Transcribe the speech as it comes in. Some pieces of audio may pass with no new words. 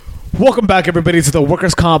Welcome back, everybody, to the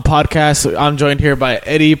Workers' Comp podcast. I'm joined here by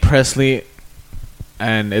Eddie, Presley,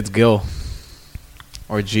 and it's Gil.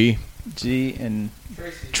 Or G. G and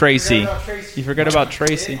Tracy. You forgot about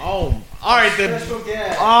Tracy. Oh, all right then. Special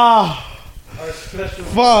guest. Our special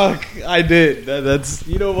fuck, I did. That's,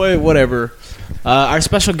 you know what? Whatever. Our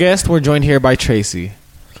special guest, we're joined here by Tracy.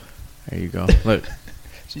 There you go. Look.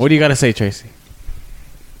 What do you got to say, Tracy?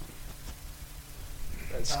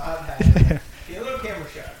 A little camera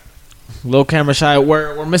shy. Little camera shy.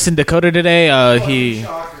 We're missing Dakota today.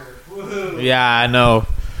 Shocker. Woohoo. Yeah, I know.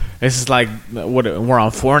 This is like we're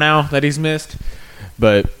on 4 now that he's missed.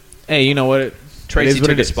 But hey, you know what? Tracy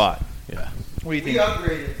took his spot. Yeah. What do you We think?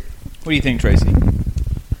 upgraded. What do you think, Tracy?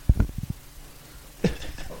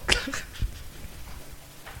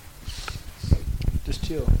 Just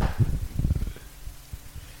chill.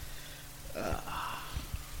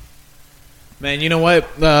 Man, you know what?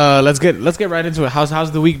 Let's get right into it.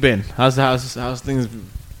 How's the week been? How's things?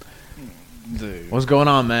 Dude. What's going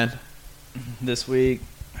on, man? This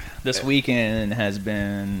weekend has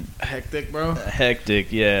been Hectic, bro.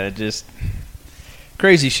 hectic. Yeah, just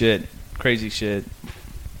crazy shit.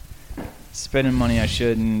 Spending money I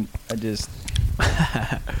shouldn't. I just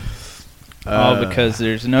all because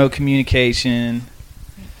there's no communication.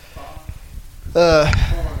 A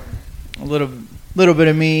little bit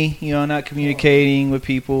of me, not communicating with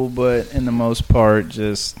people, but in the most part,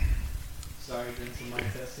 just. Sorry, Vincent. My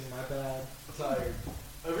testing. My bad. Tired.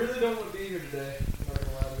 I really don't want to be here today. I'm not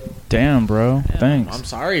gonna lie, though. Damn, bro. Yeah, Thanks. I'm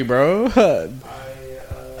sorry, bro. I did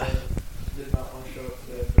not want to show up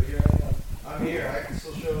today, but here I am. I'm here. I can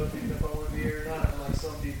still show up even if I want to be here or not, unlike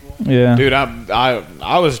some people. Yeah. Dude,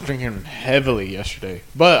 I was drinking heavily yesterday,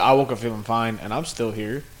 but I woke up feeling fine, and I'm still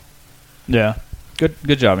here. Yeah.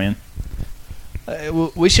 Good job, man.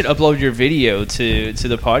 We should upload your video to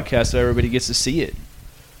the podcast so everybody gets to see it.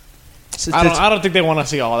 I don't think they want to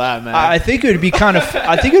see all that, man. I think it would be kind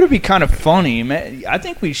of funny, man. I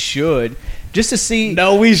think we should just to see.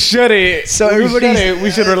 No, we shouldn't. So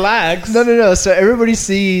we should relax. No. So everybody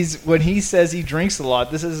sees when he says he drinks a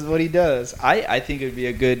lot. This is what he does. I think it would be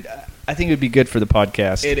a good. I think it would be good for the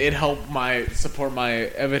podcast. It helped support my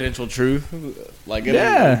evidential truth. Like it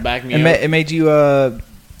back me up. It made you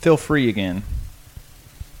feel free again.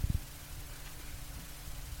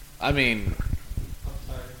 I mean,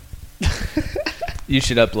 I'm tired. You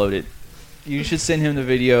should upload it. You should send him the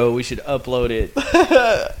video. We should upload it.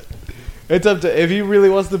 it's up to if he really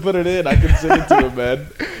wants to put it in. I can send it to him, man.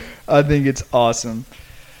 I think it's awesome.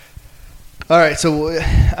 All right, so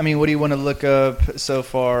I mean, what do you want to look up so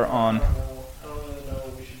far on? I don't really know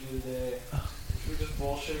what we should do today. Should we just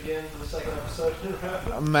bullshit again for the second episode in a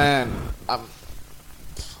row? Man,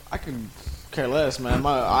 I could care less, man.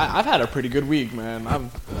 I've had a pretty good week, man. I got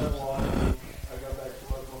back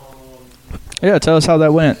from Oklahoma. Yeah, tell us how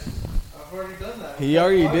that went. I've already done that. He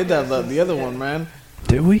already did that the other one, man.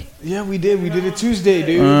 Did we? Yeah, we did. We did it Tuesday,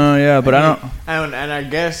 dude. Yeah, but I don't. And I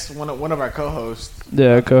guess one of our co-hosts.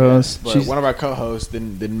 Yeah, co-host. But one of our co-hosts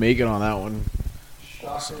didn't make it on that one.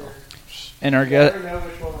 Shocker. And our I guest never know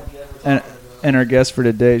which one we're talking about. and our guest for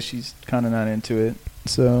today, she's kind of not into it.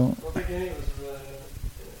 So I don't think any of us are really in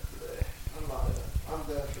it today. I'm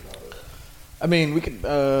definitely not in it. I mean, we could.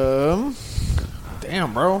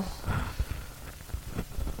 Damn, bro.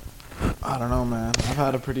 I don't know, man. I've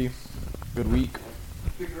had a pretty good week.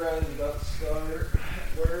 Big round about to start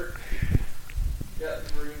work. Got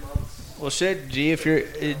 3 months. well, shit, G. If you're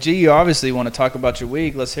G, you obviously want to talk about your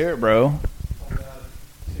week. Let's hear it, bro. Oh God.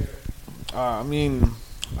 Here. I mean,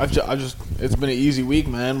 I've just it's been an easy week,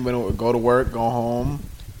 man. Been go to work, go home,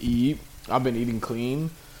 eat. I've been eating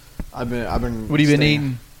clean. I've been. What have you been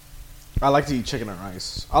eating? I like to eat chicken and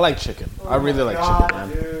rice. I like chicken. Oh I really my like God, chicken, man.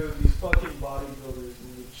 Dude, these fucking bodybuilders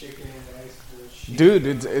and the chicken and rice bullshit. Dude,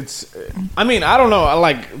 it's. I mean, I don't know. I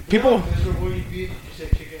like people. You know how miserable you'd be if you said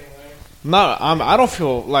chicken and rice? No, I don't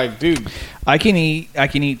feel like, dude. I can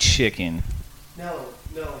eat chicken. No,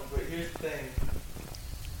 but here's the thing.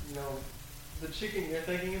 The chicken you're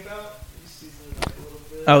thinking about, you season it up a little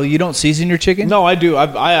bit. Oh, you don't season your chicken? No, I do.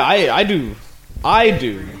 I do. Every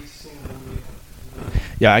single meal.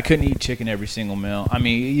 Yeah, I couldn't eat chicken every single meal. I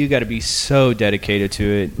mean, you got to be so dedicated to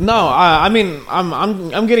it. No, I mean,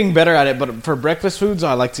 I'm getting better at it. But for breakfast foods,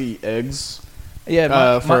 I like to eat eggs.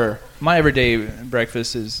 Yeah, my everyday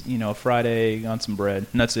breakfast is a fried egg on some bread,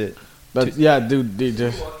 and that's it. But yeah, dude.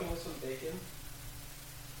 You walking with some bacon?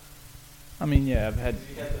 I mean, yeah, I've had.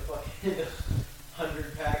 Did you have the fucking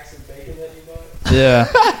 100 packs of bacon that you bought? Yeah.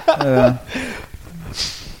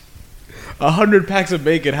 100 packs of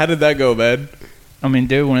bacon. How did that go, man? I mean,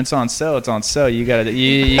 dude, when it's on sale, it's on sale. You gotta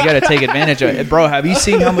take advantage of it, bro. Have you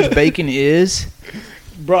seen how much bacon is?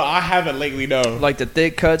 Bro, I haven't lately, no. Like the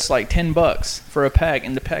thick cuts, like $10 for a pack,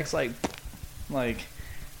 and the pack's like,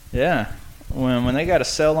 yeah. When they got a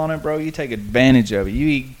sale on it, bro, you take advantage of it. You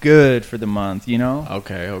eat good for the month, you know.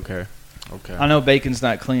 Okay. I know bacon's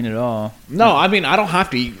not clean at all. No, I mean I don't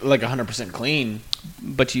have to eat like 100% clean,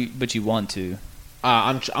 but you want to.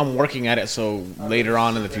 I'm working at it, so later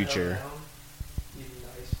on in the future.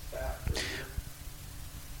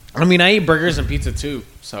 I mean, I eat burgers and pizza too,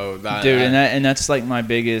 so that, dude, and that's like my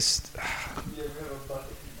biggest. You ever have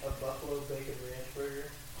a buffalo bacon ranch burger?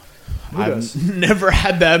 I've never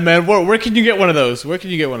had that, man. Where can you get one of those? Where can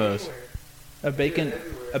you get one of those? A bacon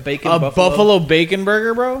buffalo bacon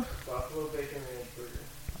burger, bro. Buffalo bacon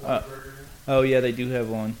ranch burger. Oh yeah, they do have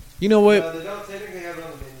one. You know what? No, they don't technically have it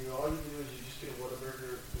on the menu. All you do is you just get a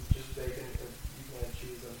Whataburger with just bacon, and you can add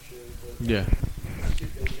cheese, I'm sure. But Yeah. just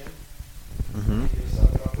get bacon. Mm-hmm. You get some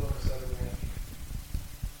buffalo and some ranch.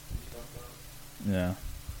 Yeah.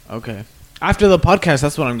 Okay. After the podcast,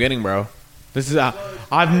 that's what I'm getting, bro. This is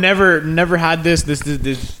I've never had this. This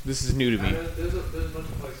is new to me. There's a bunch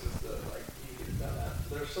of places that like you can get it done at.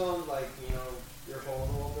 There's some like your hole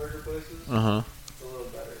in the wall burger places. It's a little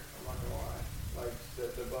better. I'm not gonna lie. Like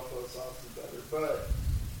the buffalo sauce is better, but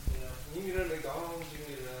you can get it at McDonald's. You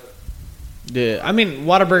can get it at Yeah, I mean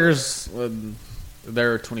Whataburgers,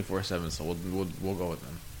 they're 24/7, so we'll go with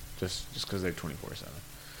them, just because they're 24/7,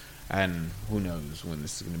 and who knows when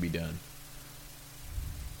this is gonna be done.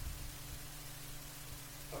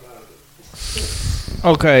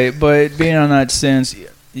 Okay, but being on that sense,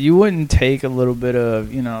 you wouldn't take a little bit of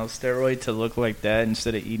steroid to look like that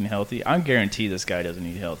instead of eating healthy. I guarantee this guy doesn't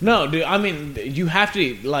eat healthy. No, dude. I mean, you have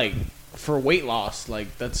to like for weight loss.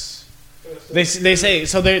 Like that's they say.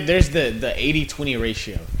 So there's the 80-20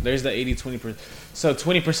 ratio. There's the 80-20%. So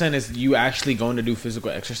 20% is you actually going to do physical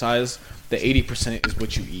exercise. The 80% is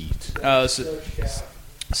what you eat.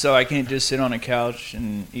 So I can't just sit on a couch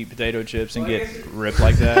and eat potato chips and get ripped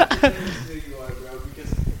like that.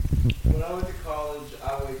 because when I went to college,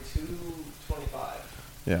 I weighed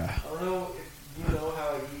 225. Yeah. I don't know if you know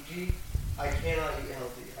how I eat, G. I cannot eat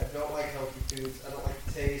healthy. I don't like healthy foods. I don't like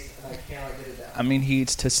the taste, and I cannot get it down. I mean, he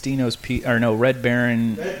eats Tostino's Red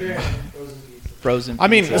Baron frozen pizza. I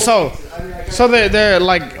mean, so they're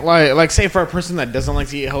like say for a person that doesn't like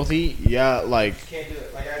to eat healthy, yeah, like can't do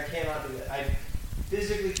it. Like I cannot do it. I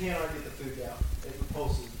physically cannot get the food down. It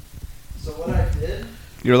repulses me. So what I did.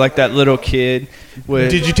 You're like that little kid.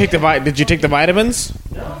 Did you take the vitamins?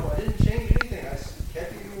 No, I didn't change anything. I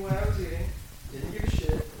kept eating what I was eating. Didn't give a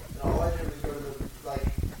shit. And all I did was go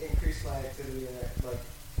to increase my activity and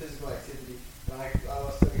physical activity. And I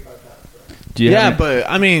lost 35 pounds, bro. But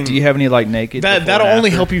I mean, do you have any naked? That'll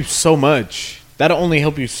only help you so much. That'll only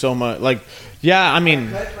help you so much. Like, yeah, I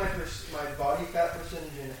mean, I cut my body fat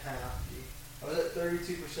percentage in half. I was at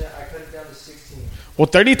 32%. I cut it down to 16. Well,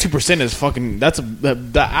 32% is fucking.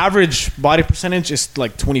 The average body percentage is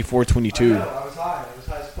like 24, 22. I know, I was high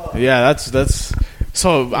as fuck. Yeah, that's.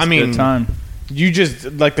 So that's I mean, good time. You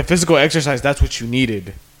just like the physical exercise. That's what you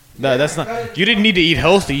needed. That's not. You didn't need to eat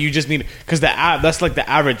healthy. You just need because that's like the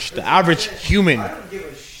average. The average human. I don't give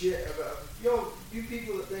a shit about you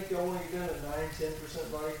people that think y'all want to get down to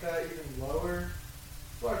 9-10% body fat, even lower.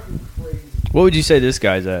 Fucking crazy. What would you say this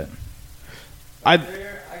guy's at? I guarantee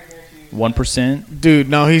you. 1%? Dude,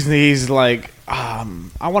 no, he's like I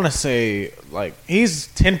want to say like he's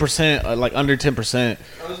 10%, like under 10%,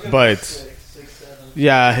 but 6, 7.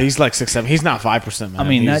 yeah, he's like 6, 7. He's not 5%, man. I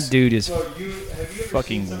mean, that dude is Have you ever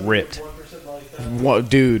fucking seen ripped. 1% body fat? What,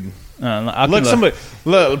 dude?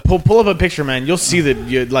 Look, Pull up a picture, man. You'll see that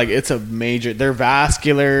it's a major. They're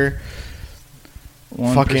vascular,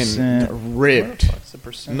 1%. fucking ripped. What's the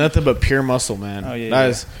percentage? Nothing but pure muscle, man. Oh, yeah, That yeah.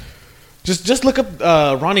 is just look up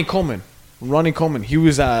Ronnie Coleman. Ronnie Coleman. He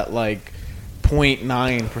was at like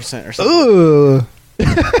 0.9% or something.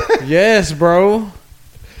 Ugh. Yes, bro.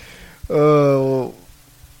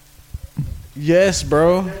 Yes,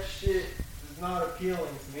 bro. That shit is not appealing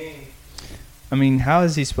to me. I mean, how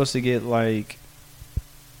is he supposed to get I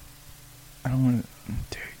don't want to.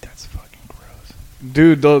 Dude, that's fucking gross.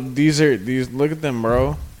 Dude, these. Look at them,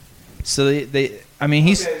 bro. So they I mean,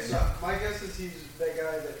 he's. Okay, so my guess is he's that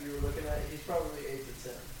guy that you were looking at. He's probably 8 to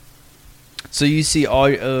 10. So you see all.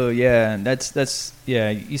 Oh yeah, that's yeah.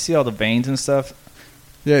 You see all the veins and stuff.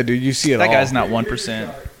 Yeah, dude, you see it That all. guy's not You're 1%. sorry,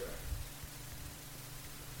 bro.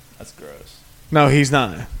 That's gross. No, he's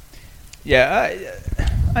not. Yeah,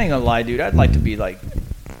 I ain't gonna lie, dude. I'd like to be like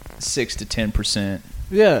 6 to 10%.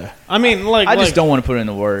 Yeah, I mean, I just don't want to put in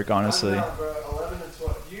the work, honestly. I'm not, bro. 11 and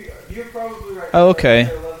 12. You're probably right Oh, okay.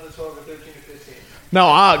 11 to 12 or 13 to 15.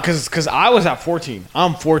 No, because I was at 14.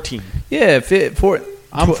 I'm 14. Yeah,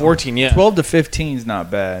 I'm 14. Yeah. 12 to 15 is not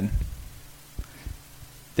bad.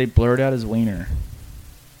 They blurred out his wiener.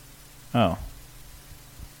 Oh.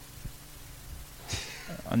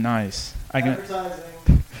 Nice.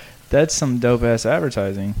 Advertising. That's some dope ass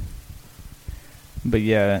advertising. But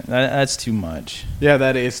yeah, that's too much. Yeah,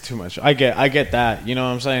 that is too much. I get that. You know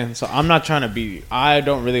what I'm saying? So I'm not trying to be. I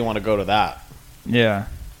don't really want to go to that. Yeah.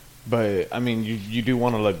 But I mean, you do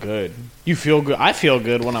want to look good. You feel good. I feel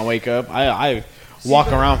good when I wake up. I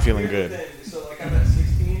walk around feeling good. So like I'm at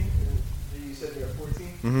 16, and you said you're at 14.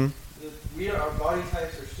 Mm-hmm. Our body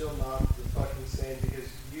types are still not the fucking same because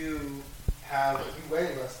you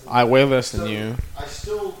weigh less than me. I weigh less than So you. I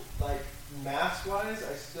still, like, mass-wise,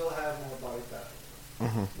 I still have more body fat than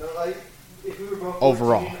you. Mm-hmm. No, like, if we were both 14,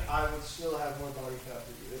 Overall. I would still have more body fat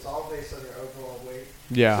than you. It's all based on your overall weight.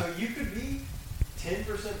 Yeah. So you could be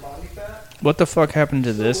 10% body fat. What the fuck happened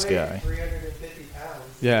to still this weigh guy? 350 pounds.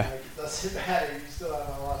 Yeah. Like, it doesn't matter. You still have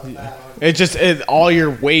a lot of fat on you. It just all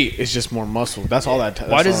your weight is just more muscle. That's all that.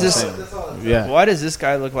 Why does all this- I'm saying. That's all it Yeah. Why does this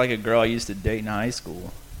guy look like a girl I used to date in high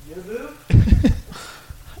school? You boo?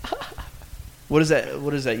 What is that?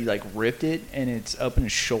 What is that? You like ripped it and it's up in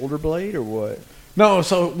his shoulder blade or what? No,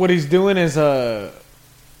 so what he's doing is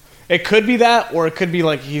it could be that, or it could be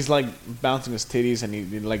like he's like bouncing his titties and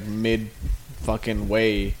he like mid fucking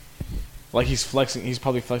way, like he's flexing. He's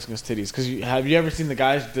probably flexing his titties. Cause have you ever seen the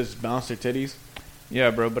guys just bounce their titties? Yeah,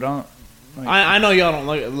 bro. But I don't. Like, I know y'all don't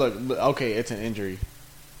like. Look, okay, it's an injury.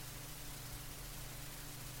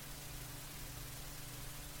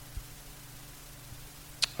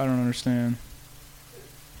 I don't understand.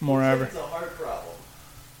 More It's like ever it's a heart problem.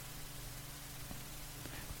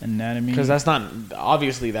 anatomy. Because that's not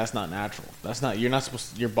obviously that's not natural. That's not you're not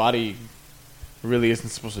supposed. Your body really isn't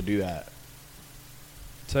supposed to do that.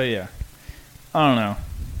 So yeah, I don't know.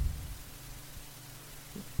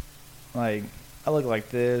 Like I look like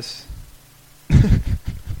this.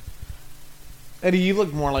 Eddie, you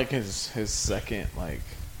look more like his second like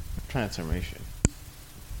transformation.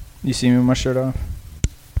 You see me with my shirt off?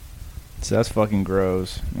 So that's fucking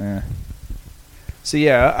gross, man. So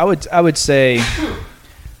yeah, I would say Ow.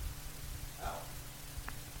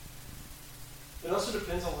 It also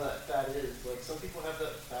depends on what that fat is. Like some people have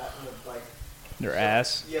that fat in the like their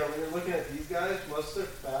ass. Yeah, when you're looking at these guys, most of their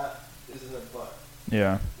fat is in their butt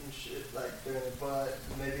Yeah. and shit. Like they're in their butt,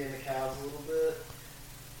 maybe in the calves a little bit.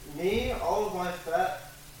 Me, all of my fat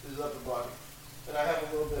is upper body, and I have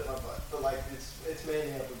a little bit in my butt, but like it's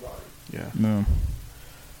mainly upper body. Yeah. Mm.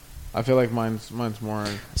 I feel like mine's more.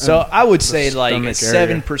 So I would the say like stomach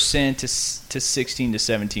area. 7% to 16 to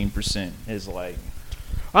 17% is like.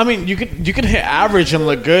 I mean, you could hit average and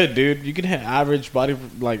look good, dude. You can hit average body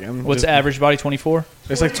like. And What's just- average body? 24.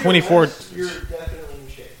 It's like 20 or 24. less, You're definitely in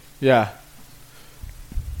shape. Yeah.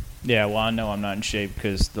 Yeah, well, I know I'm not in shape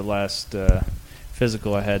because the last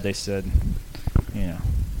physical I had, they said,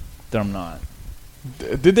 that I'm not.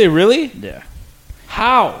 Did they really? Yeah.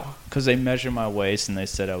 How? Because they measured my waist and they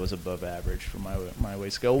said I was above average for my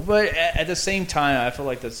waist scale. But at the same time, I feel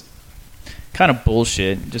like that's kind of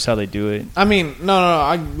bullshit, just how they do it. I mean, no.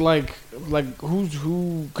 I like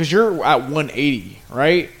who? Because you're at 180,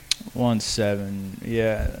 right? 1.7.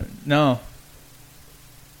 Yeah. No.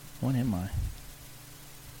 What am I?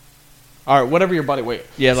 All right, whatever your body weight.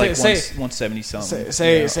 Yeah, like say 170 something.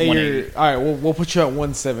 say Yeah, say 180. you're all right. We'll put you at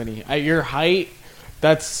 170 at your height.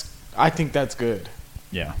 I think that's good.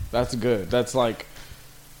 Yeah. That's good. That's like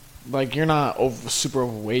you're not super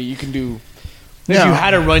overweight. You can do. If Yeah. you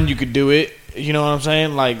had to run, you could do it. You know what I'm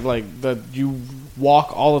saying? Like you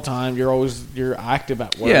walk all the time. You're active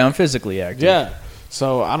at work. Yeah, I'm physically active. Yeah.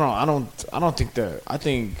 So I don't think that. I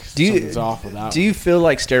think something's off with that. Do you feel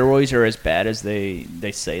like steroids are as bad as they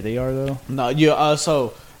say they are though? No, you.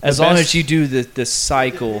 So As long as you do the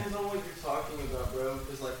cycle. Depends on what you're talking about, bro.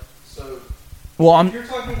 Because like, so Well, if you're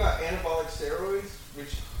talking about anabolic steroids,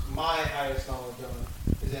 which my highest knowledge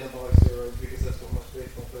on is anabolic steroids because that's what most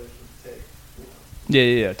baseball players would take.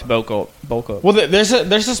 Yeah, to bulk up. Well, there's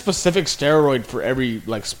a specific steroid for every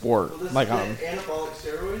like sport. Well, this Like is the anabolic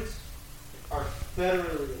steroids are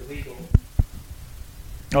federally illegal.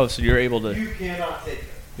 Oh, so you're able to. You cannot take them.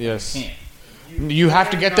 yes. Can't. You have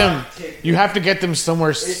to get them. cannot take You have to get them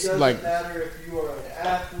somewhere. It doesn't Like matter if you are an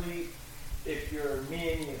athlete, if you're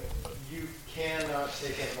me and you cannot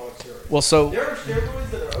take anabolic steroids. Well, so There are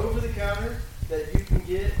steroids that are over the counter that you can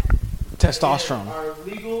get. testosterone. And are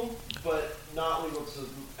legal, but not legal to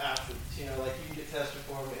athletes. You know, like you can get tested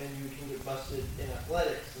for them and you can get busted in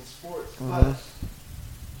athletics and sports, but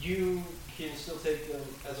you can still take them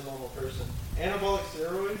as a normal person. Anabolic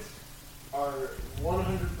steroids are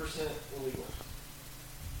 100% illegal.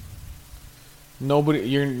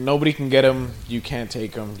 Nobody can get them. You can't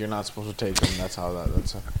take them. You're not supposed to take them. That's how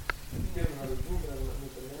that's.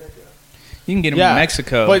 You can get them in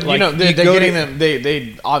Mexico, but like, they're getting them.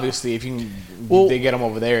 They obviously, if you can, they get them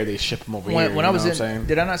over there. They ship them over here. When I was in,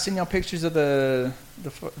 did I not send y'all pictures of the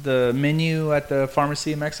menu at the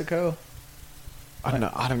pharmacy in Mexico? I don't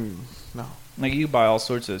know. Like you buy all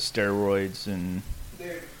sorts of steroids and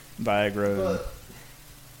Viagra. But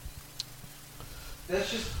that's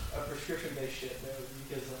just a prescription-based shit, though,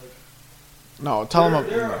 because like. No, tell them.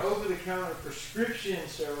 There are over-the-counter prescription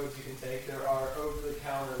steroids you can take. There are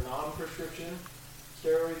over-the-counter non-prescription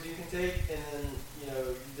steroids you can take, and then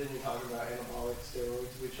then you're talking about anabolic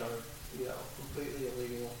steroids, which are completely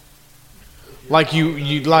illegal. Like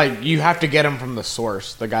you have to get them from the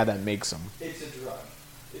source, the guy that makes them. It's a drug.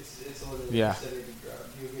 It's literally considered a drug.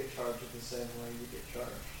 You get charged the same way you get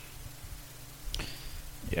charged.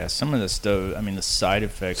 Yeah, some of the stuff. I mean, the side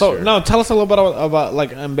effects. So tell us a little bit about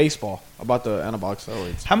like in baseball about the anabolic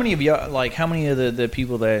steroids. How many of y'all, like, how many of the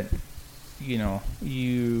people that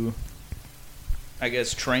you, I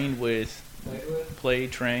guess, trained with,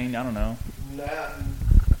 trained? I don't know.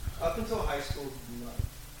 Up until high school, none.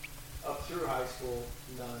 Up through high school,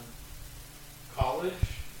 none. College,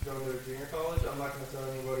 going to junior college, I'm not going to throw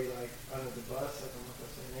anybody like under the bus. Like I'm not going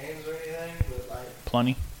to say names or anything, but like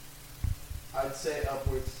plenty. I'd say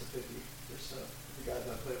upwards to 50% of the guys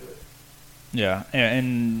I played with. Yeah,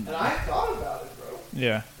 and I thought about it, bro.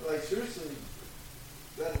 Yeah. Like seriously,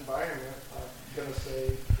 that environment. I'm gonna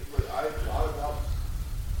say, I thought about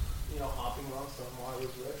hopping on some while I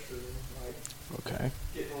was redshirting, like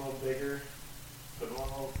getting a little bigger, put a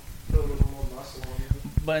little more muscle on me.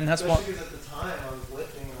 But that's especially because at the time I was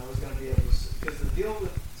lifting and I was gonna be able to. Because the deal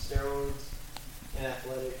with steroids and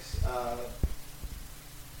athletics.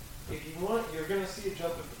 If you want, you're going to see a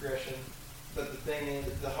jump in progression, but the thing is,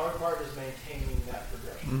 the hard part is maintaining that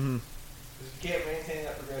progression. Because if you can't maintain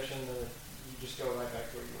that progression, then you just go right back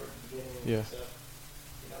to where you were at the beginning and stuff,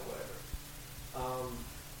 whatever.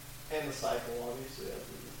 And the cycle, obviously,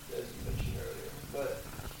 as you mentioned earlier. But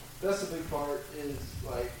that's the big part is,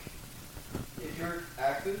 like, if you're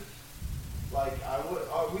active, like,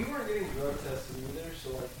 we weren't getting drug tested either,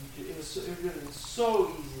 so, like, it was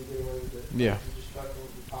so easy to get away with it. Yeah. You just fucking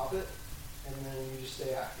pop it, and then you just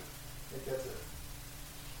stay active. Like, that's it.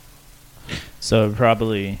 So it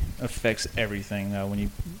probably affects everything, though,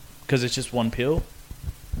 because it's just one pill?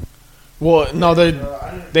 Well, no,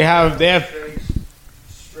 they have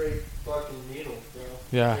straight fucking needle, bro.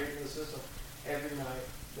 Yeah. Straight in the system. Every night.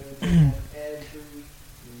 Every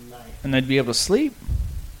night. And they'd be able to sleep?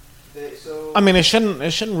 I mean, it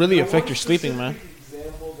shouldn't really affect your sleeping, man.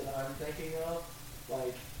 Example that I'm thinking of,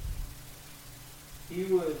 like, he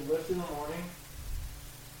would lift in the morning,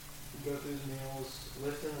 go through his meals,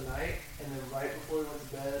 lift in the night, and then right before he went to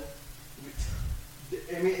bed,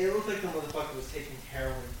 I mean, it looked like the motherfucker was taking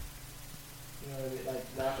heroin. You know what I mean? Like,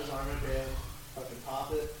 wrap his arm in a band, fucking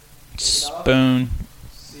pop it, spoon.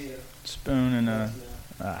 See ya. Spoon and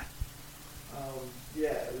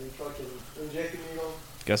yeah, you fucking inject the needle.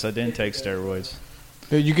 Guess I didn't take steroids.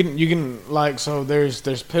 You can like, so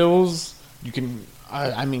there's pills. You can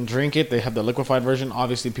I mean drink it. They have the liquefied version.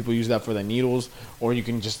 Obviously, people use that for the needles, or you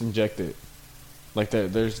can just inject it. Like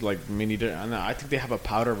there's like many different. I think they have a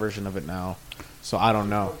powder version of it now. So I don't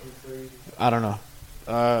know. So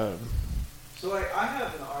like I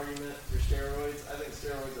have an argument for steroids. I think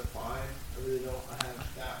steroids are fine. I really don't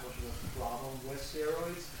have that much of a problem with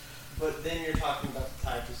steroids. But then you're talking about the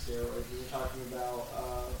types of steroids. You're talking about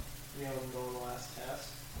normalized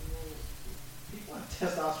tests. I mean, people have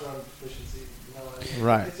testosterone deficiency. You know what I mean?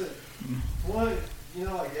 Right. It's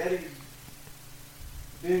like Eddie.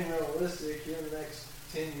 Being realistic, here in the next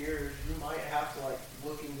 10 years, you might have to like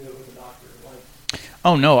look into it with a doctor. Like,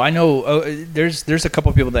 oh no, I know. There's a couple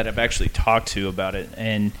of people that I've actually talked to about it,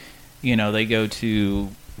 and they go to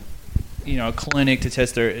a clinic to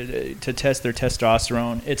test their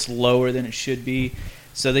testosterone. It's lower than it should be,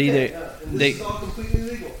 so this is all completely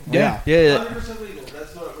legal. Yeah. 100% legal.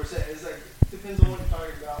 That's what we're saying. It's like it depends on what you're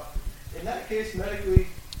talking about. In that case, medically,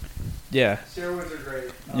 steroids are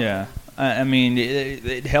great. Yeah. I mean,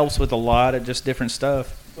 it helps with a lot of just different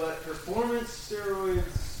stuff. But performance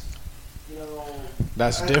steroids,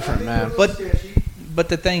 that's different, man. But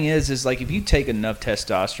the thing is like if you take enough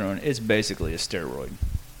testosterone, it's basically a steroid.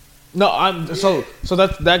 No, so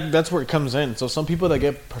that's where it comes in. So some people that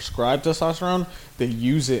get prescribed testosterone, they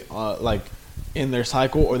use it like in their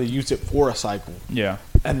cycle, or they use it for a cycle. Yeah.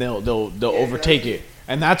 And they'll overtake it.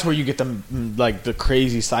 And that's where you get the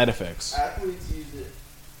crazy side effects. Athletes use it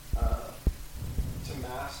to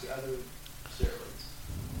mask other steroids.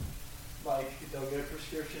 Like, they'll get a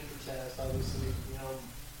prescription for tennis. Obviously,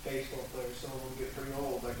 baseball players, some of them get pretty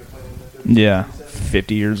old. Like, they're playing in their 50s, Yeah, 70s.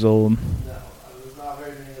 50 years old. No, there's not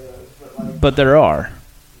very many of those. But there are.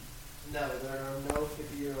 No, there are no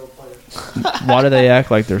 50-year-old players. Why do they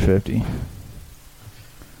act like they're 50?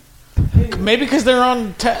 Maybe because they're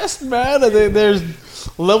on test, man. There's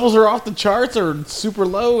levels are off the charts or super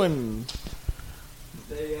low, and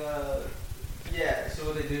So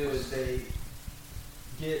what they do is they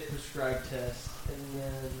get prescribed tests, and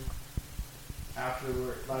then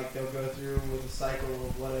afterward, like, they'll go through with a cycle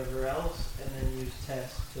of whatever else, and then use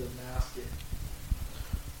tests to mask it.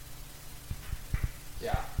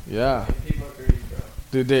 yeah, People are crazy,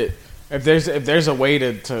 bro. dude. If there's a way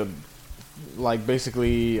to like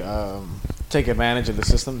basically take advantage of the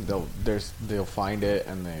system, they'll find it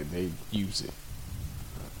and they use it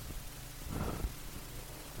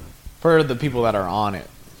for the people that are on it.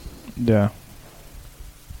 Yeah.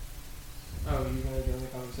 Oh, you gonna join the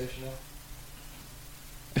conversation now?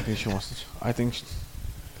 I think she wants to. I think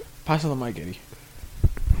pass her the mic, Eddie.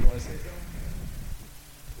 You want to say something?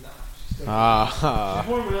 Nah, she's still she's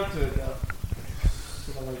warming up to it, though. That's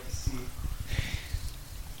what I like to see.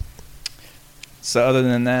 So other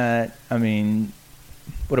than that, I mean,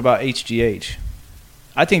 what about HGH?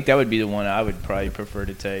 I think that would be the one I would probably prefer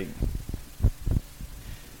to take.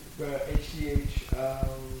 But HGH,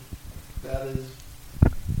 that is.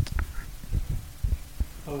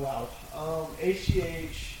 Oh wow.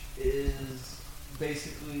 HGH is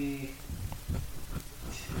basically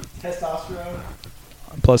testosterone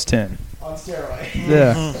Plus 10. on steroids.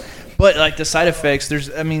 Yeah. But like the side effects,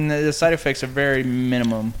 the side effects are very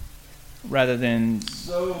minimum rather than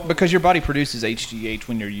because your body produces HGH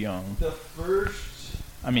when you're young. The first.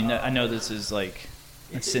 I mean, I know this is like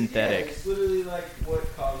it's synthetic. Yeah, it's literally like what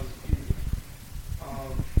causes puberty.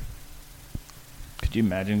 Could you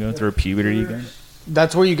imagine going through puberty again?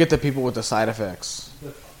 That's where you get the people with the side effects.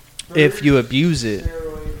 If you abuse it.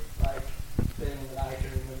 Steroid thing that I can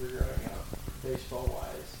remember growing up, baseball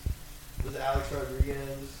wise, was Alex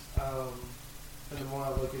Rodriguez. And the more I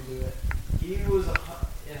look into it, he was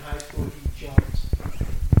in high school. He jumped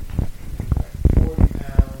like 40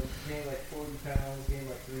 pounds, gained like 40 pounds, gained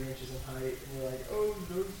like 3 inches in height, and you're like, oh,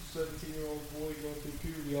 there's a 17-year-old boy going through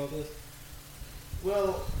puberty, all this.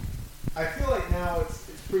 Well, I feel like now it's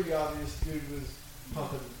pretty obvious dude was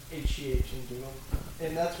pumping HGH into him.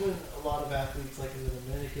 And that's when a lot of athletes, like in the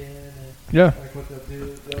Dominican, and like what they'll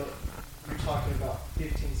do, you're talking about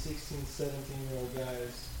 15, 16, 17-year-old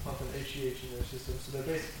guys pumping HGH in their system. So they're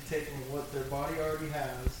basically taking what their body already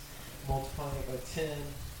has, multiplying it by 10,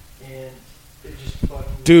 and it just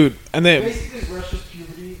fucking... Dude, and then... basically rushes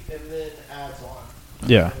puberty and then adds on.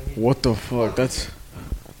 Yeah. What the fuck? That's...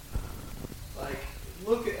 Like,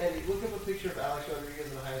 look up a picture of Alex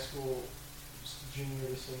Rodriguez in high school, junior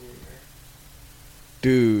to senior year.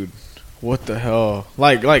 Dude, what the hell?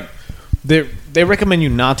 Like they recommend you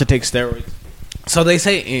not to take steroids. So they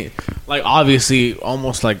say, like, obviously,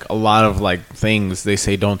 almost like a lot of like things, they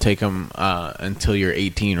say don't take them until you're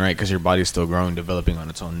 18, right? Because your body's still growing, developing on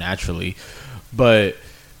its own naturally. But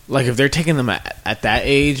like, if they're taking them at that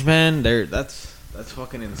age, man, that's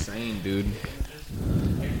fucking insane, dude. I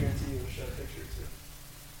guarantee you will show a picture too.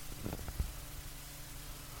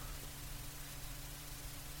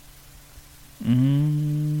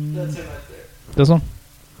 That's him right there. This one?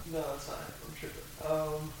 No, it's not. I'm tripping.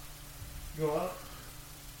 Go up.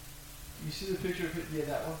 You see the picture of it? Yeah,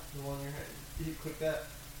 that one. The one in your head. You click that.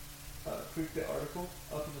 Click the article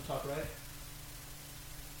up in the top right.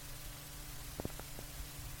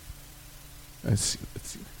 Let's see.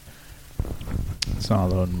 It's not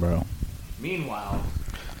loading, bro. Meanwhile,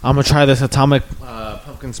 I'm gonna try this Atomic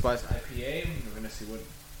Pumpkin Spice IPA. We're gonna see what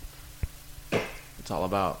it's all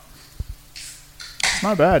about. It's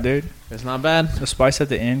not bad, dude. It's not bad. The spice at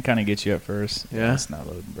the end kind of gets you at first. Yeah. It's not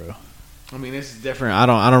loading, bro. I mean, this is different. I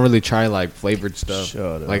don't really try like flavored stuff.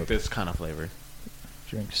 Shut like up. this kind of flavor.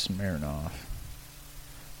 Drink Smirnoff.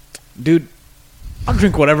 Dude, I'll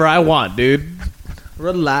drink whatever I want, dude.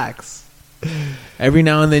 Relax. Every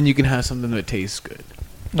now and then you can have something that tastes good.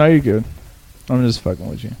 No, you're good. I'm just fucking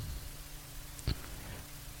with you.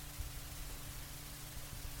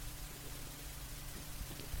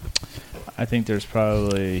 I think there's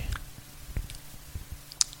probably...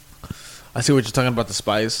 I see what you're talking about, the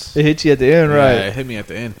spice. It hit you at the end, Yeah, right? it hit me at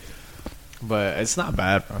the end. But it's not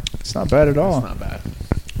bad, bro. It's not bad at all. It's not bad.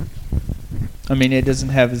 I mean, it doesn't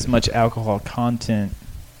have as much alcohol content.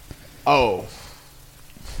 Oh.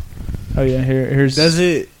 Oh yeah, here's. Does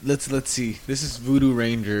it? Let's see. This is Voodoo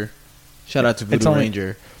Ranger. Shout out to Voodoo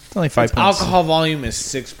Ranger. It's only 5 points. Alcohol volume is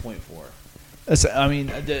 6.4. I mean,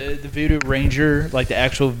 the Voodoo Ranger, like the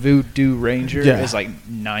actual Voodoo Ranger, is like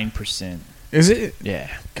 9%. Is it?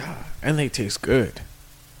 Yeah. God, and they taste good.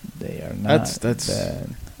 They are not that's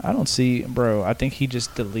bad. I don't see, bro. I think he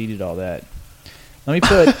just deleted all that. Let me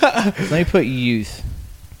put let me put youth,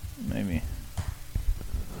 maybe.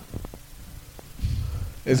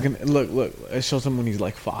 It's gonna look. It shows him when he's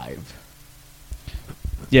like 5.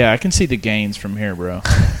 Yeah, I can see the gains from here, bro.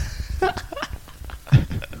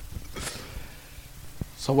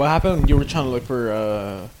 So what happened? You were trying to look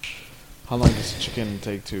for how long does chicken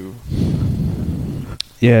take to?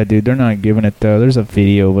 Yeah, dude, they're not giving it though. There's a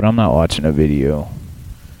video, but I'm not watching a video.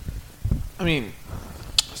 I mean,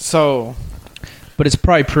 so, but it's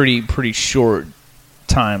probably pretty short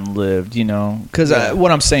time lived, you know. Because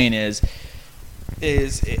what I'm saying is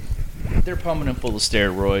they're pumping them full of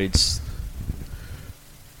steroids.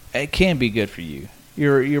 It can be good for you.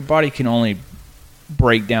 Your body can only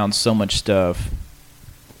break down so much stuff.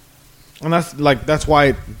 And that's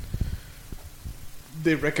why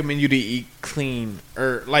they recommend you to eat clean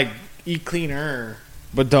or like eat cleaner,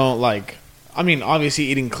 but don't like. I mean, obviously,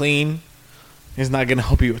 eating clean is not gonna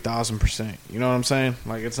help you 1,000%. You know what I'm saying?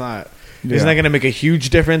 Like, it's not. Yeah. It's not gonna make a huge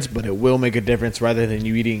difference, but it will make a difference rather than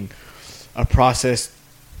you eating a processed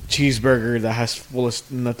cheeseburger that has full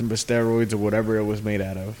of nothing but steroids or whatever it was made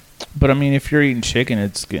out of. But I mean, if you're eating chicken,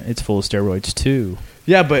 it's full of steroids too.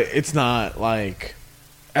 Yeah, but it's not like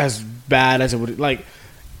as bad as it would. Like,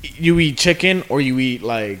 you eat chicken or you eat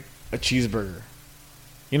like a cheeseburger.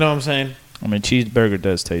 You know what I'm saying? I mean, cheeseburger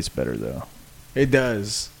does taste better though. It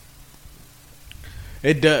does.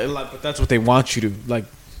 It does. Like, but that's what they want you to like.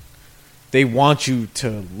 They want you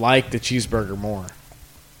to like the cheeseburger more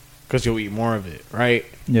because you'll eat more of it, right?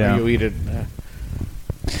 Yeah. Or you'll eat it.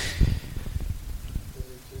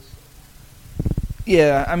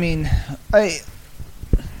 Yeah, I mean, I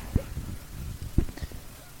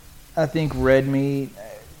think red meat.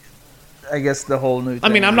 I guess the whole new thing.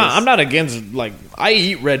 I mean, I'm not against, like, I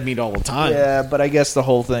eat red meat all the time. Yeah, but I guess the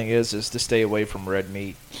whole thing is to stay away from red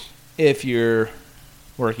meat if you're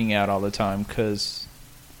working out all the time. Because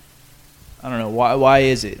I don't know why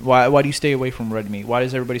is it? Why do you stay away from red meat? Why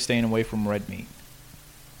is everybody staying away from red meat?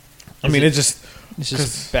 I mean, it's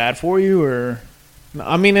just bad for you, or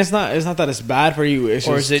I mean, it's not that it's bad for you. It's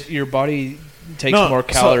or just, is it your body takes more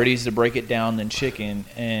calories to break it down than chicken,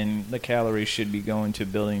 and the calories should be going to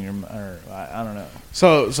building your. Or I don't know.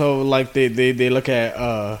 So like they look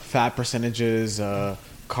at fat percentages,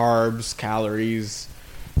 carbs, calories,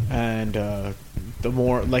 and the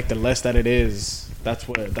more like the less that it is, that's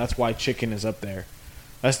why chicken is up there.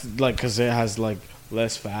 That's like because it has like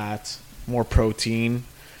less fat, more protein,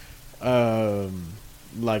 like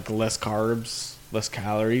less carbs, less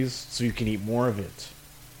calories, so you can eat more of it.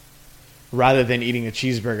 Rather than eating a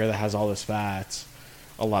cheeseburger that has all this fat,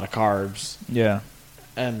 a lot of carbs. Yeah.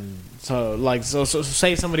 And so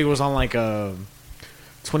say somebody was on like a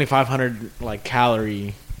 2,500 like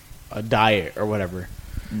calorie diet or whatever.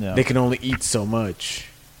 Yeah. They can only eat so much.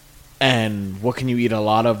 And what can you eat a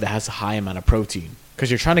lot of that has a high amount of protein? Because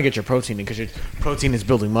you're trying to get your protein in, because your protein is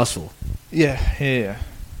building muscle. Yeah.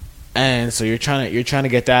 And so you're trying to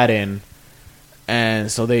get that in. And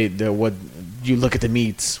so what you look at the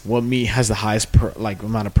meats. What meat has the highest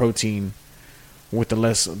amount of protein with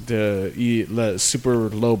the super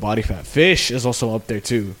low body fat? Fish is also up there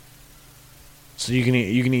too. So you can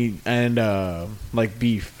eat and like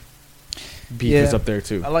beef. Beef is up there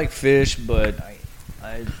too. I like fish, but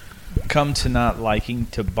I come to not liking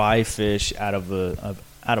to buy fish out of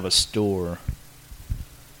a store.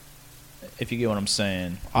 If you get what I'm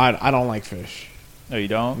saying. I don't like fish. No, you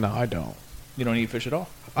don't? No, I don't. You don't eat fish at all?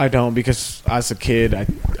 I don't, because as a kid I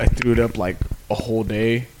threw it up like a whole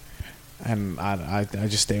day, and I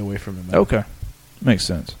just stay away from it, man. Okay. Makes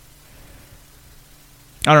sense.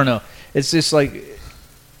 I don't know. It's just like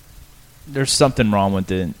there's something wrong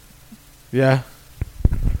with it. Yeah.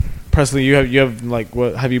 Presley, you have like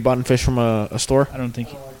what? Have you bought fish from a store? I don't think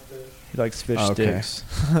I like fish. he likes fish sticks.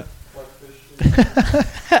 Like fish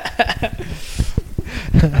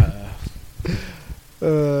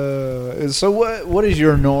So what is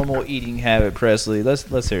your normal eating habit, Presley? Let's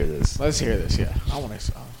hear this. Let's hear this. Yeah, I want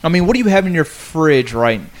to. I mean, what do you have in your fridge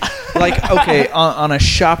right? Like, okay, on a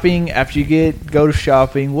shopping after you go to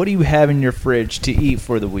shopping, what do you have in your fridge to eat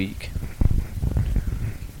for the week?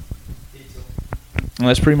 pizza. And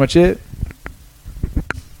that's pretty much it.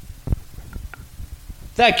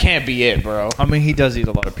 That can't be it, bro. I mean, he does eat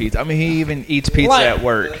a lot of pizza. I mean, he even eats pizza at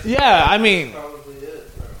work. Yeah, I mean, Probably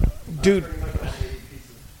it, bro. Dude. Pretty much only eat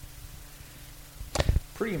pizza.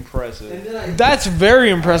 Pretty impressive. And then That's very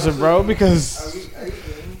impressive, bro, I because... eat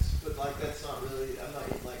wings, but like that's not really. I'm not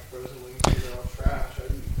eating like frozen wings because they're all trash. I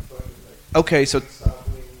eat fucking like Okay, so soft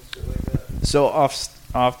wings, shit like that. so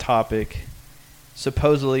off topic.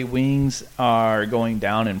 Supposedly wings are going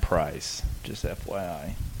down in price. Just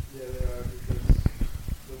FYI. Yeah, they are because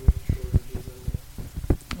the wing shortages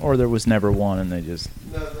and Or there was never one, and they just.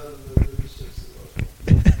 no, they're just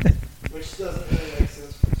emotional. Which doesn't really make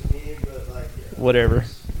sense to me, but like Whatever.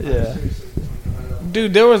 I Yeah. seriously don't.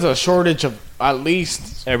 Dude, there was a shortage of at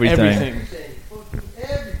least Everything.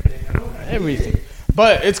 Everything.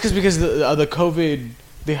 But it's because the COVID,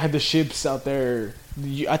 they had the ships out there.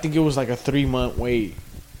 I think it was like a 3-month wait.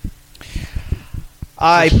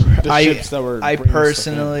 I ships that were I bringing stuff in.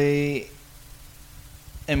 personally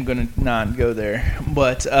am gonna not go there,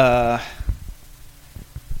 but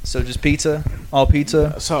so just pizza, all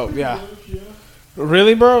pizza. So yeah,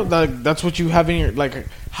 really, bro? That's what you have in your like.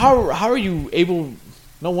 How are you able?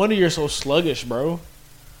 No wonder you're so sluggish, bro.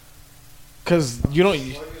 Cause you don't.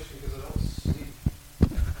 Sluggish because I don't sleep.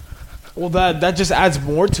 Well, that just adds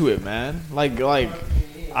more to it, man. Like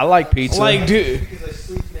I like pizza. Like, dude. Because I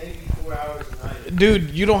sleep maybe 4 hours a night. dude,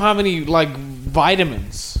 you don't have any like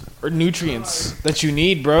vitamins or nutrients that you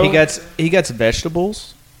need, bro. he gets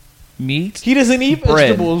vegetables, meat, He doesn't eat bread.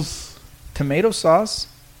 vegetables. tomato sauce.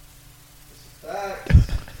 Facts.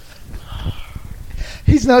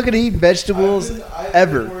 He's not gonna eat vegetables I've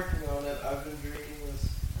ever. been working on it. I've been drinking this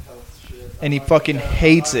health shit. And he I'm fucking gonna-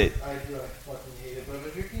 hates it. I do. I fucking hate it. But I've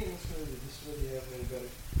been drinking this smoothie. This smoothie has made it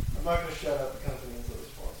better. I'm not gonna shout out the company until they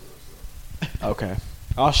sponsor us. So. Okay,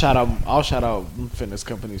 I'll shout out fitness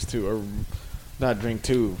companies too, or not drink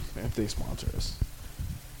too if they sponsor us.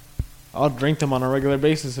 I'll drink them on a regular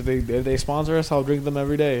basis if they sponsor us. I'll drink them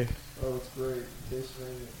every day. Oh, it's great. It tastes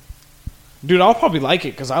amazing. Dude, I'll probably like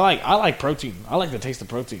it because I like protein. I like the taste of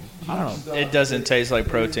protein. I don't know. It doesn't taste like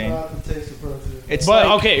protein. It is not the taste of protein. It's But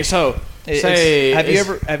like- okay, so It's- say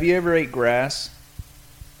have you ever ate grass?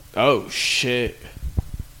 Oh shit!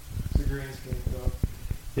 It's a green skin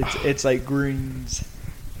dog. It's like greens,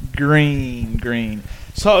 green.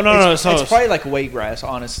 So no. So it's probably like wheatgrass,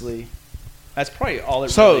 honestly. That's probably all it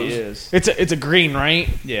so really is. it's a green, right?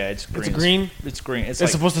 Yeah, it's green. It's a green. It's green. It's like,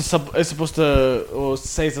 supposed to it's supposed to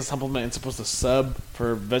say it's a supplement. It's supposed to sub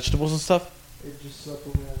for vegetables and stuff. It just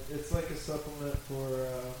supplement. It's like a supplement for.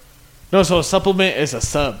 No, so a supplement is a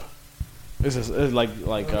sub. It's like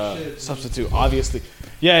Oh, shit. substitute, obviously.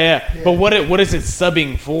 Yeah. But what is it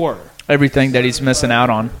subbing for? everything that he's missing out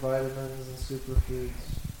on. Vitamins and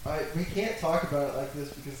superfoods. We can't talk about it like this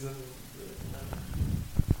because then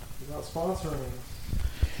they're not sponsoring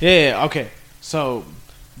us. Yeah. Okay. So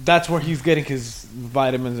that's where he's getting his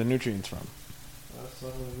vitamins and nutrients from. Some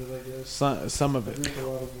of it, I guess. Some of I it. drink a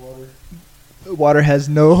lot of water. Water has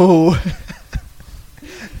no.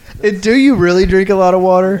 Do you really drink a lot of I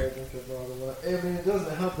water? drink a lot of water. I mean, it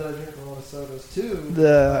doesn't help that I drink a lot of sodas too.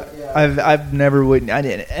 The but, yeah. I've never would I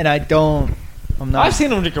didn't and I don't. I'm not. I've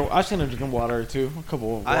seen him drinking water too. A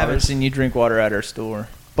couple of I haven't waters. seen you drink water at our store,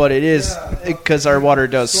 but it is Yeah, because our water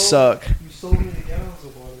does you suck. You sold me the gallons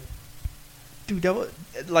of water. Dude, that was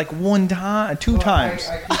like one time, two Well, times.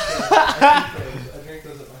 I keep those. I drink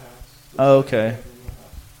those at my house. Oh, okay.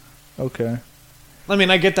 Okay. I mean,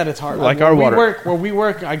 I get that it's hard. Like where our we water. where we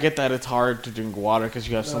work, I get that it's hard to drink water because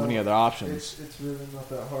you have so many other options. It's really not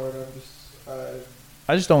that hard. I'm just.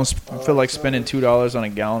 I just don't feel like spending $2 on a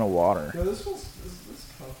gallon of water. No, this is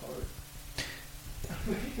kind of hard.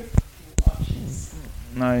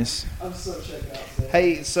 Nice. I'm so checked out. Sam.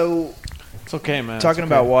 Hey, so It's okay, man. talking It's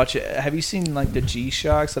about okay. watch it, have you seen like the G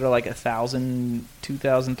Shocks that are like $1,000,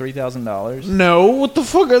 $2,000, $3,000? No, what the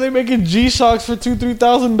fuck are they making G Shocks for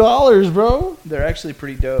 $2,000-$3,000, bro? They're actually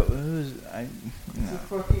pretty dope. It's a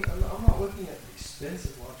fucking, I'm not looking at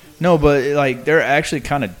expensive watches. No, but like they're actually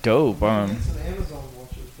kind of dope. It's an Amazon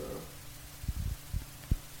watches, bro.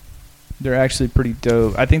 They're actually pretty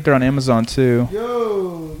dope. I think they're on Amazon too.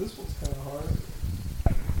 Yo, this one's kind of hard.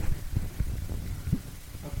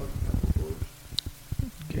 I fucking have a board.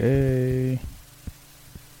 Okay. I mean,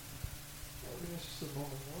 it's just a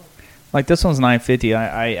normal watch. Like this one's $950.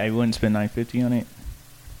 I wouldn't spend $950 on it.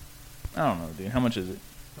 I don't know, dude. How much is it?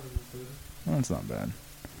 130. Well, that's not bad.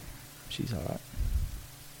 She's hot.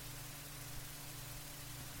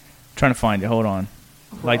 Trying to find it. Hold on.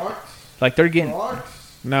 Crocs? Like they're getting.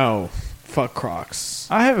 Crocs? No, fuck Crocs.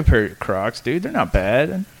 I have a pair of Crocs, dude. They're not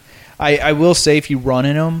bad. I will say if you run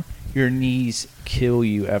in them, your knees kill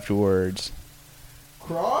you afterwards.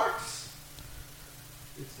 Crocs?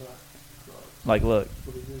 It's not Crocs, Like, look.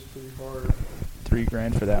 but it is pretty hard. $3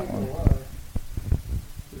 grand for that one.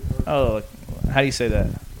 Oh, how do you say that?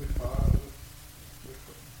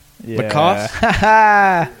 Yeah. Lacoste?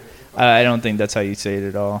 I don't think that's how you say it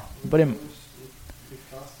at all. But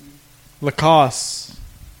Lacoste.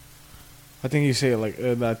 I think you say it like.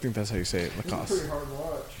 I think that's how you say it. It's a Lacoste. pretty hard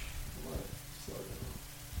watch.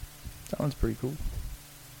 that one's pretty cool.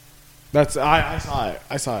 That's I saw it.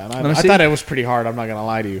 I saw it. And Let me I see. thought it was pretty hard. I'm not gonna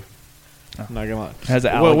lie to you. Oh. I'm not gonna lie. It has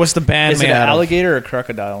an What's the band Is made it an out of? alligator or a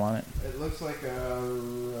crocodile on it? It looks like a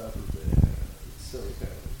rubber band. Silicone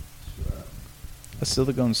strap. A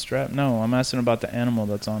silicone strap? No, I'm asking about the animal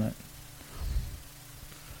that's on it.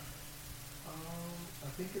 I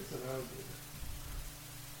think it's an alligator.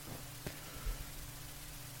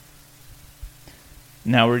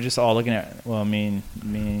 Now we're just all looking at. Well, I mean,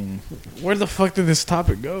 Where the fuck did this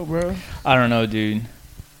topic go, bro? I don't know, dude.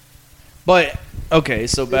 But okay,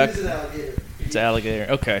 so back. It is an alligator. It's an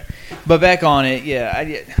alligator. Okay, but back on it. Yeah,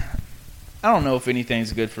 I don't know if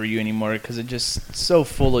anything's good for you anymore because it's just so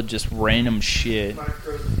full of just random shit. My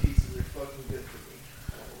frozen pizzas are fucking good for me.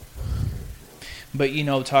 I don't know what fucking good for. But you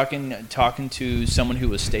know, talking to someone who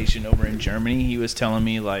was stationed over in Germany, he was telling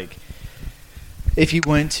me like, if you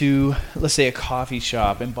went to, let's say, a coffee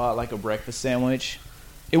shop and bought like a breakfast sandwich,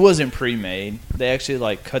 it wasn't pre-made. They actually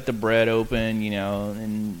like cut the bread open,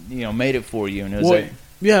 and made it for you. And it was like,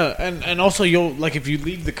 yeah, and also you'll like if you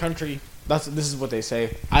leave the country. This is what they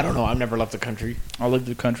say. I don't know. I've never left the country. I live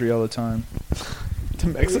the country all the time. To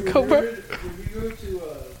Mexico, bro. Did you go to,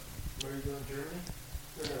 where you go in Germany?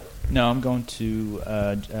 Or no? No, I'm going to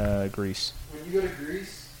Greece. When you go to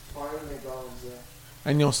Greece, find a McDonald's there.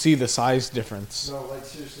 And you'll see the size difference. No, like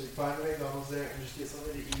seriously, find a McDonald's there and just get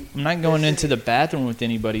something to eat. I'm not going into the bathroom with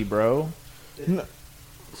anybody, bro. No.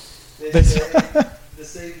 They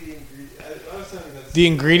say the ingredients. I was telling you that. The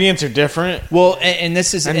ingredients are different, Well, and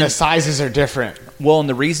this is and the sizes are different. well, and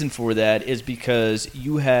the reason for that is because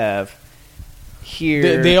you have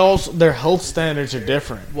here. They also their health standards are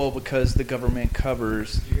different. well, because the government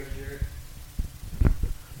covers. Did you go to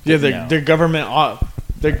Jared? Yeah, No.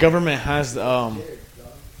 their government has Jared, dog.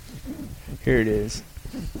 Here it is.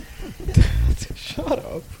 Shut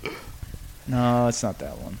up. No, it's not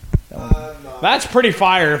that one. That one. No. That's pretty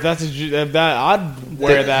fire. If that, I'd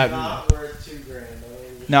wear that. Not worth $2 grand.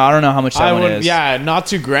 No, I don't know how much that I one would, is. yeah, not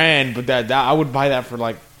 $2,000, but that I would buy that for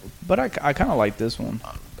like. But I kind of like this one.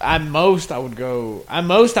 At most, I would go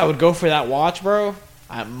for that watch, bro.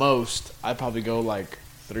 At most, I'd probably go like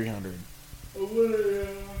 300.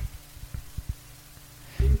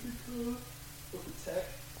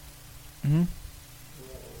 Mm-hmm.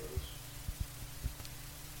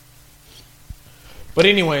 But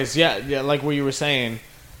anyways, yeah, like what you were saying,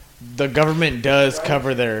 the government does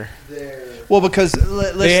cover their. Well, because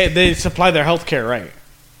They supply their health care, right?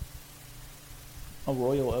 a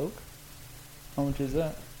Royal Oak. How much is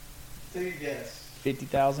that? Take a guess.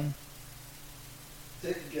 50,000.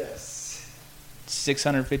 Take a guess.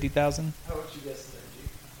 650,000. How much you guessing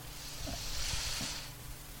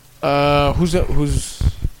there, G? Who's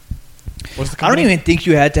what's the company? I don't even think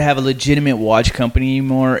you had to have a legitimate watch company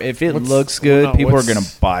anymore. If it looks good, no, people are what's- gonna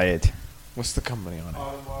buy it. What's the company on it?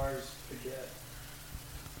 Audemars Piguet.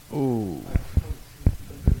 Ooh,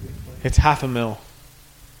 it's $500,000.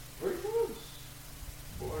 Pretty close.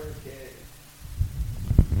 400K.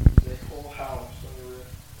 The whole house on the roof.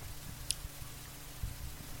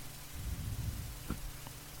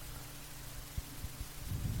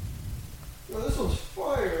 Yo, this one's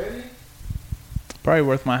fire, Eddie. Probably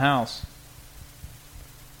worth my house.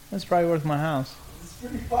 That's probably worth my house. It's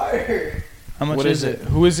pretty fire. How much What is it?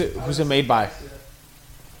 Who is it? Who's it made by?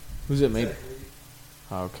 Who's it made? Exactly.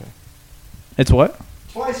 Oh, okay. It's what?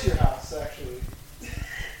 Twice your house, actually.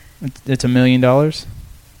 It's $1 million. Oh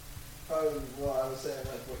Oh, well, I was saying like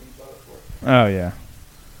what you bought it for. yeah.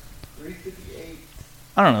 358.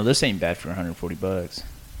 I don't know. This ain't bad for $140.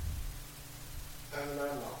 I mean, I'm not.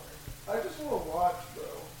 I just want to watch, bro.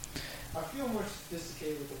 I feel more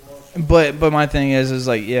sophisticated with the watch. But my thing is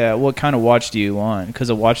like, yeah, what kind of watch do you want? Because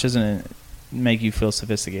a watch doesn't make you feel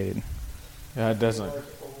sophisticated. Yeah, it doesn't. A watch makes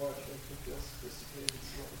me feel sophisticated.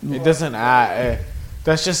 It's not- It doesn't add.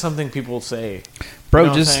 That's just something people say. Bro, You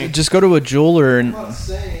know what I'm saying? just go to a jeweler I'm and not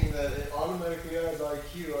saying that it automatically adds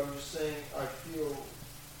IQ. I'm just saying I feel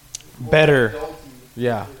more Better. adulty,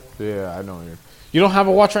 Yeah, you know? yeah, I know. You don't have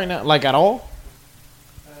a watch right now, like at all?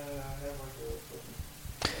 I have like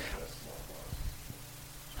a fucking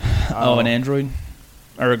smart watch. an Android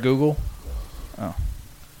or a Google. Oh,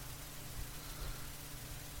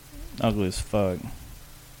 ugly as fuck.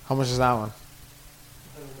 How much is that one?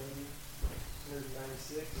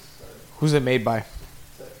 196. Who's it made by?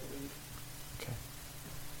 Technically.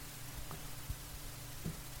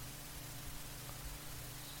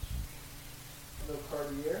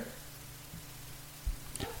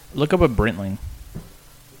 Look up a Brentling.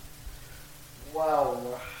 Wow.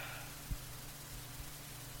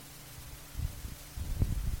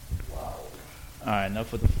 Wow. All right,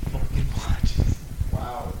 enough with the fucking watches.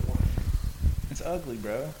 Wow. It's ugly,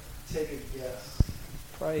 bro. Take a guess.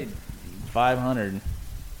 Probably 500,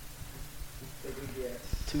 Take a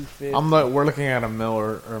guess. 250. We're looking at a mil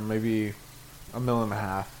or maybe a mil and a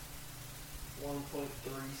half.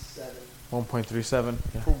 1.37. 1.37.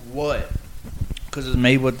 Yeah. For what? Because it's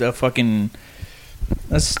made with the fucking.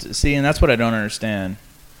 See, and that's what I don't understand.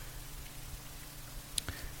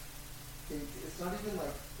 It's not even like,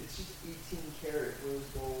 it's just 18 karat rose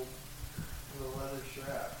gold with a leather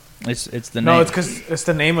strap. It's the name. No, it's because it's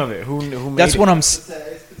the name of it. Who made That's it? what I'm. It's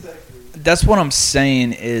actually, That's what I'm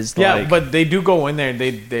saying is Yeah, like. but they do go in there.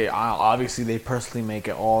 They obviously they personally make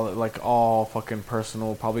it all fucking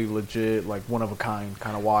personal, probably legit, like one of a kind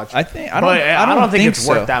kind of watch. I think I But don't think it's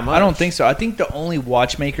so. worth that much. I don't think so. I think the only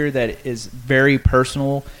watchmaker that is very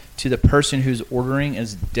personal to the person who's ordering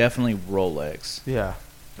is definitely Rolex. Yeah,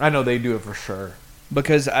 I know they do it for sure.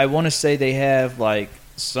 Because I want to say they have like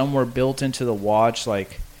somewhere built into the watch,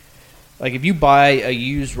 like if you buy a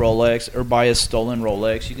used Rolex or buy a stolen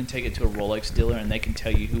Rolex, you can take it to a Rolex dealer and they can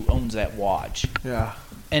tell you who owns that watch. Yeah,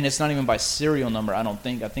 And it's not even by serial number. I don't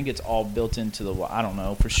think. I think it's all built into the. I don't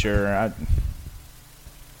know for sure. I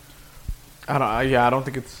don't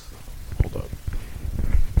think it's. Hold up.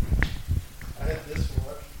 I had this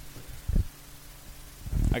watch.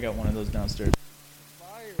 I got one of those downstairs.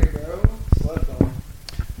 Fire, bro. Slept on.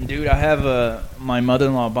 Dude, I have my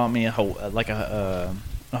mother-in-law bought me a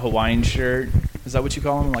Hawaiian shirt. Is that what you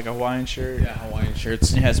call them? Like a Hawaiian shirt? Yeah, Hawaiian shirts.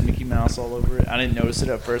 And it has Mickey Mouse all over it. I didn't notice it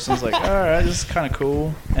at first. I was like, all right, this is kind of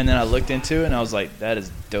cool. And then I looked into it and I was like, that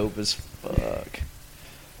is dope as fuck.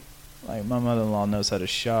 Like, my mother-in-law knows how to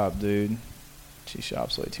shop, dude. She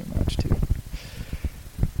shops way too much, too.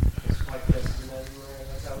 This podcast is everywhere, and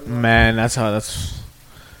that's how we Man,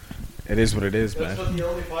 it is what it is, That's man. what the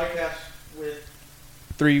only podcast with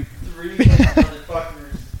 3 3 motherfuckers.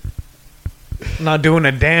 Not doing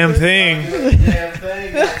a damn thing. Damn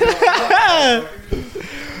thing.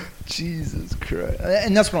 Jesus Christ.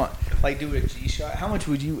 And that's what I'm like, dude, a G-Shock. How much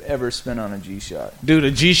would you ever spend on a G-Shock? Dude,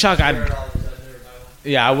 a G-Shock,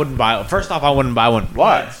 I wouldn't buy one. First off, I wouldn't buy one.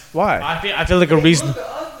 Why? Why? I feel like a reason.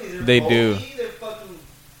 They They do. They're fucking.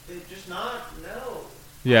 They're just not. No.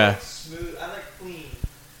 Yeah. I like smooth. I like clean.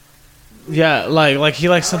 Yeah, like he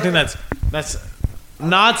likes something that's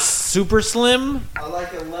not super slim. I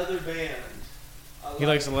like a leather band. He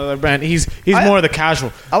likes a leather band. He's more of the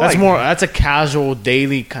casual. That's a casual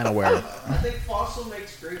daily kind of wear. I think Fossil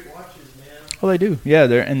makes great watches, man. Well, they do. Yeah,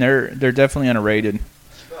 they're definitely underrated.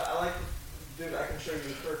 But I like. Dude, I can show you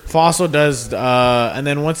the perfect. Fossil does, and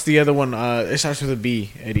then what's the other one? It starts with a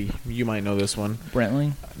B. Eddie, you might know this one.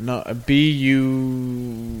 Brentling? No, a B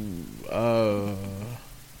U.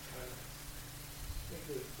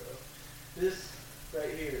 This right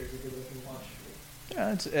here is a good looking watch for me.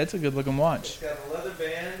 Yeah, it's a good looking watch. It's got a leather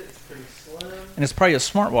band. It's pretty slim. And it's probably a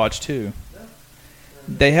smartwatch, too. No.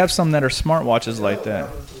 They have some that are smartwatches like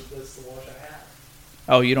that. That's the watch I have.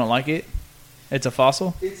 Oh, you don't like it? It's a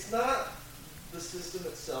Fossil? It's not the system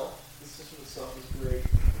itself. The system itself is great.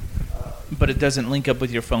 But it doesn't link up with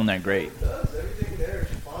your phone that great. It does. Everything there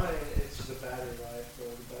is fine. It's just the battery life. Bro.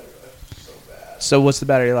 The battery life is so bad. So what's the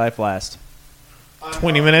battery life last?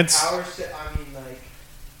 20 minutes? I mean, like.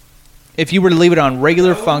 If you were to leave it on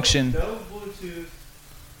regular no, function... No Bluetooth.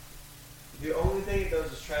 The only thing it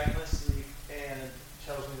does is track my sleep and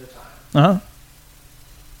tells me the time. Uh-huh.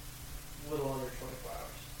 A little under 24 hours.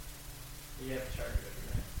 You have to charge it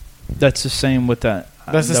every night. That's the same with that.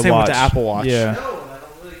 That's the same with the Apple Watch. Yeah. No, and I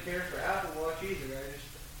don't really care for Apple Watch either.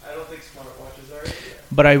 I don't think smartwatches are either.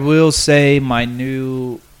 But I will say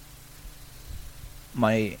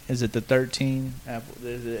is it the 13 Apple?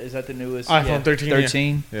 Is that the newest iPhone 13, yeah.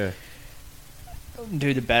 13. Yeah.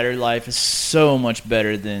 Dude, the battery life is so much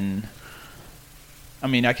better than. I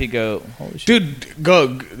mean, I could go. Holy shit. Dude, go.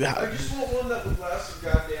 I just want one that would last a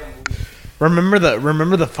goddamn week. Remember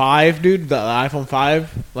the 5, dude? The iPhone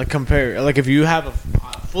 5? Like compare, like if you have a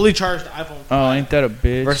fully charged iPhone 5 Oh, ain't that a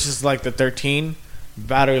bitch? versus like the 13,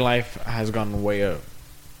 battery life has gone way up.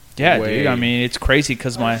 Yeah, way. dude. I mean, it's crazy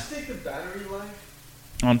because I my just think the battery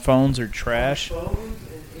life on phones are trash. on phones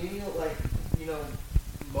and any like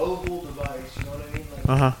mobile device, you know what I mean?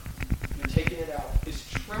 Like you're taking it out. It's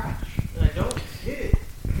trash, and I don't get it.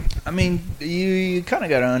 I mean, you kind of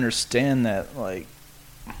got to understand that, like,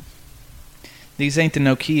 these ain't the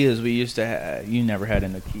Nokias we used to have. You never had a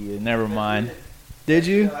Nokia. Never mind. Did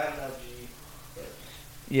you? No, I don't know, G. But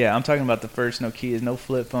Yeah, I'm talking about the first Nokias, no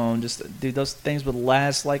flip phone. Just dude, those things would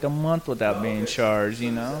last like a month without being charged.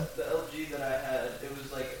 You know. The LG that I had, it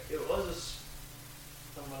was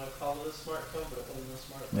I'm gonna call it a smartphone, but it wasn't a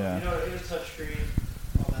smartphone. Yeah. You know, it was touchscreen,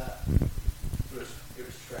 all that. It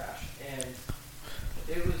was trash, and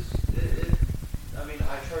it was. I mean,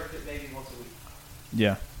 I charged it maybe once a week.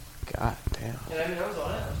 Yeah. God damn. And I mean, I was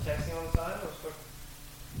on it. I was texting all the time. I was fucking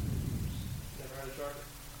never had a charger.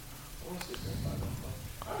 I want to see if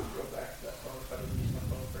I would go back to that phone if I didn't use my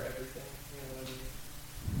phone for everything. You know what I mean?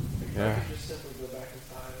 Like, Yeah. I could just simply go back in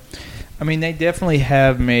time. I mean, they definitely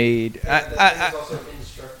have made. That thing is also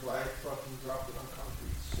indestructible. I fucking dropped it on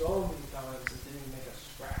concrete so many times and didn't even make a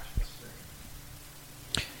scratch in the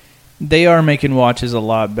screen. They are making watches a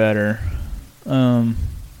lot better.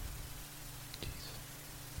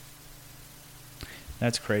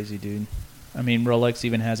 That's crazy, dude. I mean, Rolex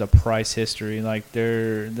even has a price history. Like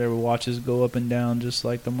their watches go up and down just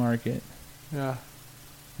like the market. Yeah.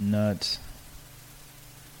 Nuts.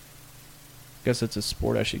 Guess it's a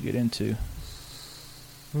sport I should get into.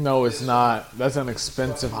 No, it's not. That's an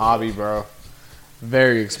expensive hobby, bro.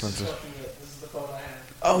 Very expensive. This is the phone I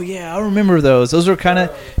have. Oh yeah, I remember those. Those were kind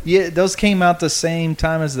of those came out the same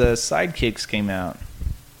time as the Sidekicks came out.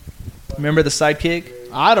 Remember the Sidekick?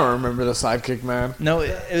 I don't remember the Sidekick, man. No,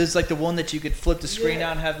 it was like the one that you could flip the screen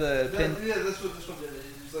out and have the pin. Yeah, that's what this one did.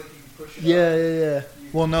 It's like you can push it Yeah.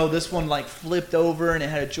 Well, no, this one like flipped over and it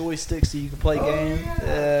had a joystick so you could play games.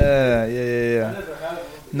 Yeah. Yeah. I never had one.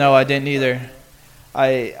 No, I didn't either.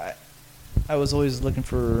 I was always looking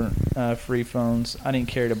for free phones. I didn't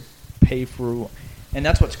care to pay for, and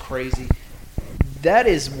that's what's crazy. That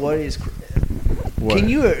is what is. What?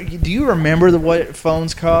 Do you remember what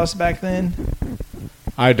phones cost back then?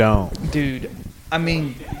 I don't. Dude, I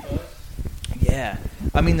mean, yeah.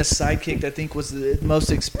 I mean, the Sidekick, I think, was the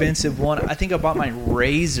most expensive one. I think I bought my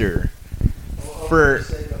Razor for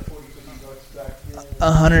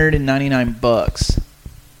 $199.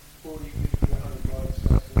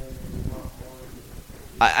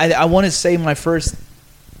 I want to say my first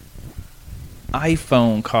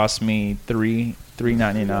iPhone cost me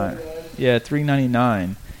 $399. Yeah,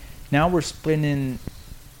 $399. Now we're spending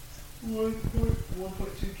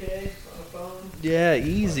 1.2K on a phone. Yeah,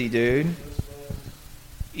 easy, dude.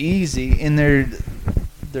 Easy, and they're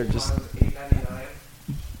just $8.99.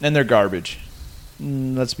 and they're garbage.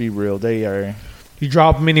 Let's be real, they are. You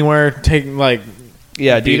drop them anywhere, take like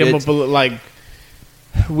Yeah, beat dude. them up like,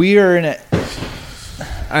 We are in a.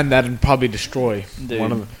 and that'd probably destroy Dude.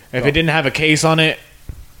 one of them. If it didn't have a case on it,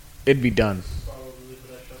 it'd be done. Probably,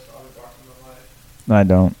 but I trust Autobox in my life. I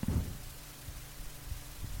don't.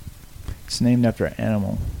 It's named after an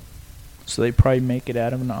animal, so they probably make it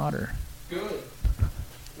out of an otter. Good.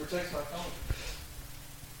 Protects my phone.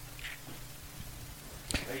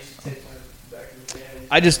 I used to take mine back in the day.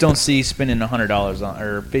 I just don't see spending $100 on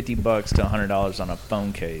or $50 to $100 on a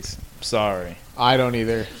phone case. Sorry. I don't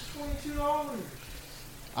either. It's $22.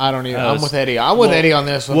 I don't either. Oh, I'm with Eddie. I'm with Eddie on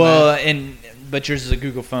this one. Well, man. but yours is a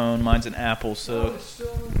Google phone, mine's an Apple, No, so it's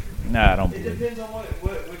still. nah, I don't It believe it. depends on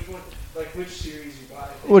which one, like which series you buy.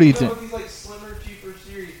 What do you know think? These like slimmer, cheaper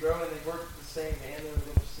series, bro, and they work the same, and they're a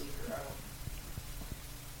little sleeker.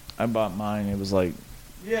 I bought mine. It was like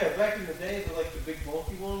Yeah, back in the day, the big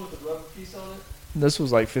bulky one with the rubber piece on it. this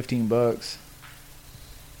was like $15. I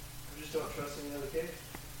just don't trust any other case.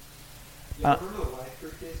 You ever heard of the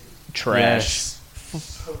life cases? Trash.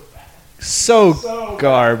 So bad. So So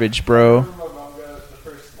garbage, bad. I bro. remember my mom got the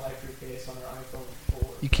first life case on her iPhone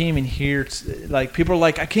 4. You can't even hear. Like people are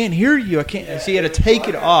like, I can't hear you. I can't. Yeah, So you had it to was take black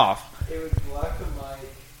it and- off. It was black and white.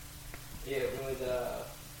 It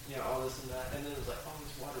would, all this and that, and then it was like, oh,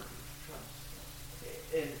 this waterproof.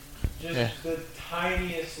 And just the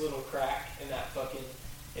tiniest little crack in that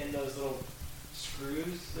in those little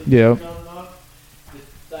screws that you Yep. put on and off.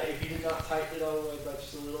 That if you did not tighten it all the way but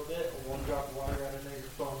just a little bit, or one drop of water out in there, your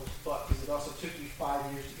phone was fucked. Because it also took you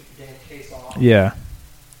 5 years to get the damn case off. Yeah.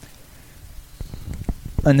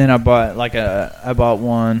 And then I bought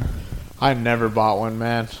one. I never bought one,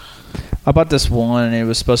 man. I bought this one, and it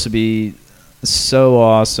was supposed to be so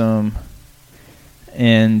awesome,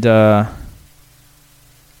 and it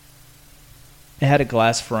had a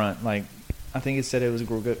glass front. Like I think it said it was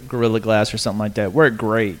Gorilla Glass or something like that. Worked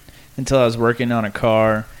great until I was working on a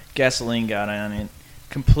car. Gasoline got on it.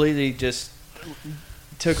 Completely just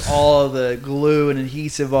took all of the glue and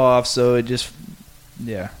adhesive off, so it just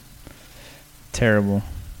terrible.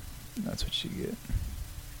 That's what you get.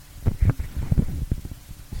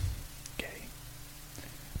 Okay.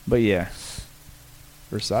 But yeah.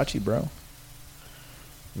 Versace, bro.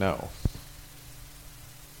 No.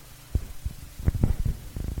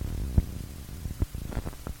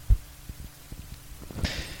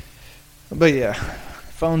 But yeah,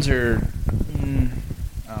 phones are. I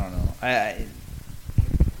don't know. I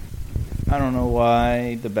don't know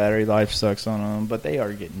why the battery life sucks on them, but they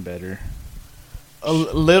are getting better.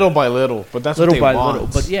 Little by little, but that's Little what they by want. little.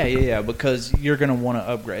 But yeah, because you're gonna want to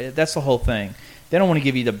upgrade. That's the whole thing. They don't want to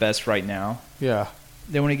give you the best right now. Yeah.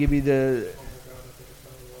 They want to give you the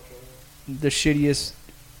shittiest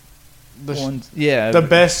ones. Yeah. The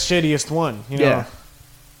best, shittiest one. You know? Yeah.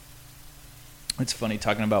 It's funny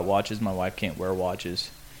talking about watches. My wife can't wear watches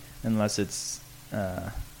unless it's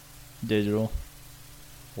digital.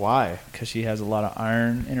 Why? Because she has a lot of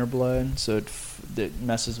iron in her blood, so it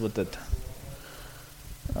messes with the.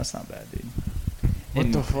 That's not bad, dude.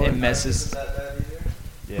 What the fuck? It messes.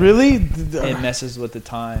 Yeah. Really? It messes with the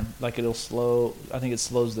time. Like it'll slow. I think it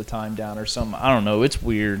slows the time down or something. I don't know. It's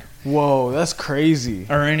weird. Whoa, that's crazy.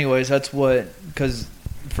 Or anyways, that's what. Because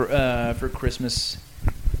for Christmas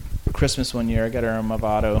one year, I got her a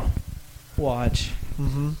Movado watch,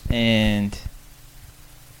 and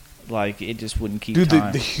like it just wouldn't keep time.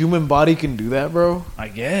 Dude, the human body can do that, bro? I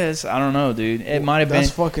guess. I don't know, dude. It might have been. That's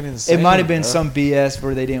fucking insane. It might have been some BS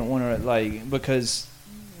where they didn't want to, like, because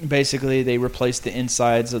basically they replaced the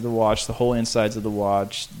insides of the watch, the whole insides of the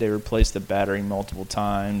watch. They replaced the battery multiple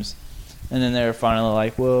times, and then they were finally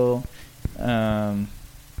like, well,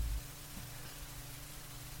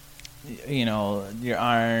 you know, your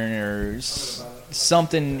iron or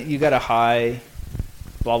something, you got a high,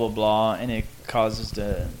 blah blah blah, and it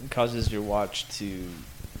causes your watch to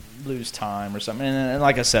lose time or something. And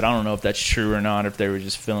like I said, I don't know if that's true or not. If they were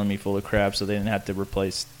just filling me full of crap, so they didn't have to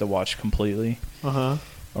replace the watch completely, or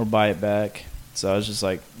buy it back. So I was just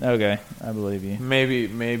like, okay, I believe you. Maybe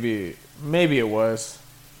it was.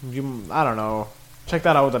 I don't know. Check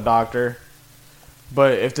that out with a doctor.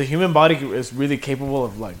 But if the human body is really capable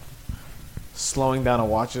of like slowing down a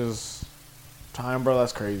watch's time, bro,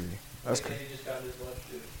 that's crazy. That's crazy.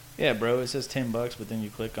 Yeah, bro. It says $10, but then you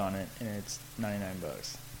click on it and it's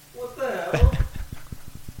 $99. What the hell?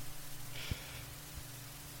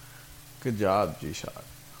 Good job, G-Shot.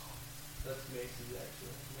 That's Macy's,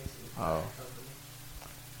 actually. Macy's Oh. company.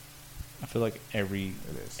 I feel like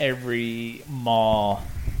every mall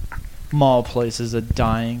place is a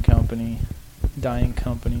dying company. Dying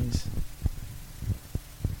companies.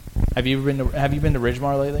 Have you been to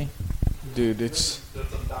Ridgemar lately? Dude, it's a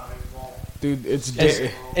dying mall. Dude, it's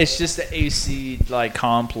just the AC like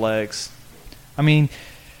complex. I mean,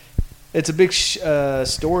 it's a big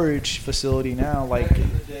storage facility now. Like back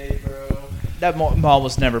in the day, bro. That mall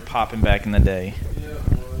was never popping back in the day. Yeah,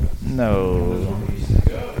 it was. No. That's where we used to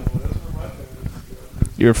go. That's where my family used to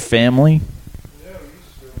go. Your family? Yeah, we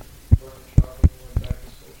used to go shopping, went back to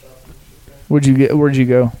school shopping and shit there. Where'd you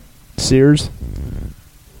go? Sears?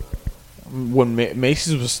 when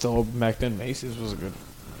Macy's was still back then. Macy's was good.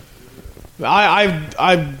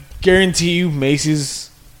 I guarantee you, Macy's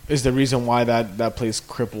is the reason why that place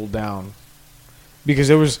crippled down. Because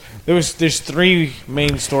there's three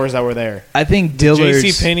main stores that were there. I think Dillard's.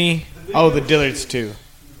 JCPenney. Oh, the Dillard's too.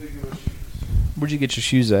 Where'd you get your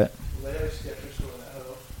shoes at? They had Skechers going that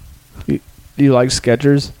hell. You like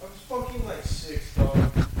Skechers? I was fucking like 6, dog.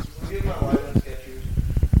 I'm getting my light on Skechers.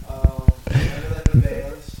 And then the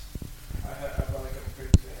Vans. I bought like a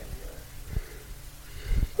crazy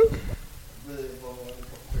van. Really blown up a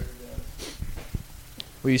couple crazy vans.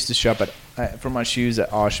 We used to shop for my shoes at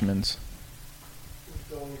Oshman's.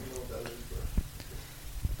 Don't even know what that is,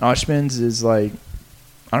 bro. Oshman's is like,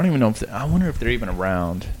 I don't even know if I wonder if they're even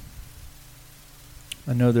around.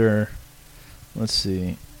 I know they're. Let's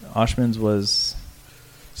see. Oshman's was.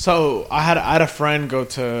 So I had a friend go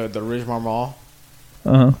to the Ridgemar Mall.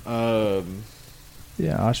 Yeah,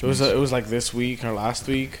 Oshman's. It was like this week or last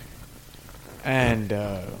week, and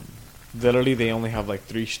literally they only have like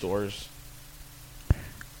 3 stores.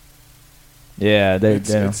 Yeah,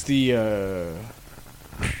 it's the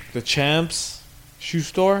Champs shoe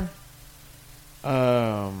store,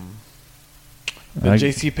 the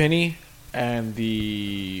JCPenney, and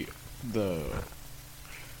the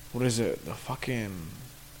what is it? The fucking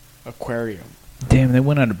aquarium. Damn, they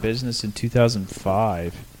went out of business in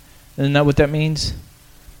 2005. Isn't that what that means?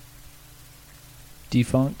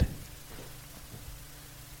 Defunct?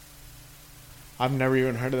 I've never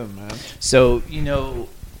even heard of them, man. So,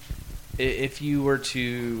 if you were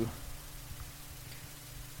to...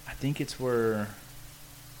 I think it's where...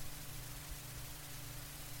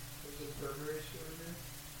 There's a Burberry store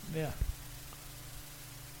there. Yeah.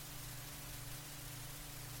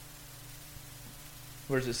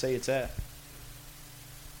 Where does it say it's at? I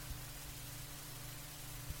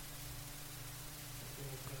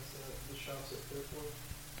think that's the shops at Clear Fork.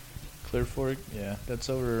 Clear Fork? Yeah, that's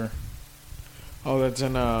over... Oh, that's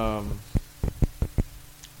in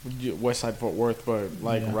West Side Fort Worth, but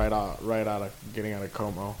like Yeah. right out of getting out of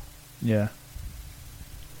Como. Yeah.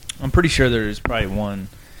 I'm pretty sure there's probably one.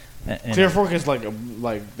 Clear Fork is like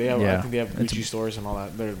they have. Yeah. I think they have Gucci stores and all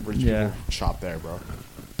that. They're rich people shop there, bro.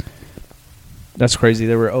 That's crazy.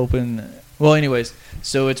 They were open. Well, anyways,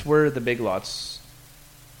 so it's where the Big Lots.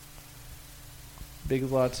 Big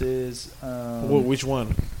Lots is Which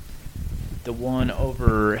one? the one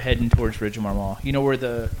over heading towards Ridgemar Mall. You know where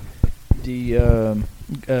the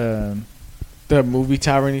movie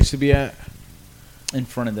tavern used to be at. in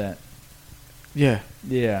front of that. Yeah.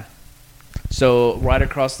 Yeah. So right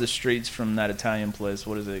across the streets from that Italian place,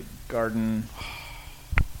 what is it? Garden.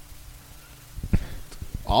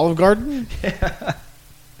 Olive Garden.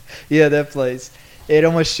 Yeah, that place. It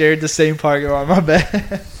almost shared the same parking lot. My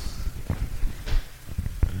bad.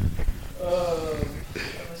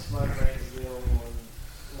 My brain's the only one,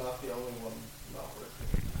 not the only one not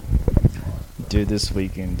working. Dude, this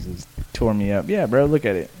weekend just tore me up. Yeah, bro, look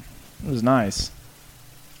at it. It was nice.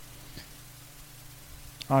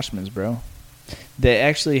 Oshman's, bro. They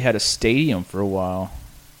actually had a stadium for a while.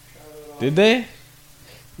 Did they?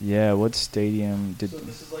 Yeah, what stadium did? So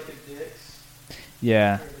this is like a Dick's?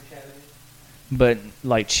 Yeah, Or an Academy? but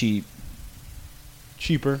like cheap.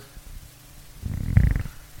 Cheaper.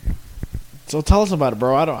 So tell us about it,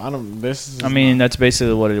 bro. I don't. This is. I mean, that's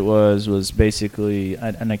basically what it was. Was basically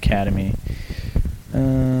an academy. I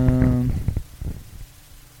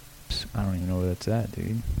don't even know where that's at,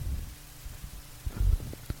 dude.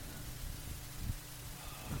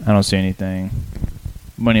 I don't see anything.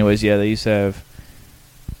 But anyways, yeah, they used to have,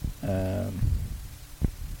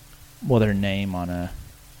 their name on a.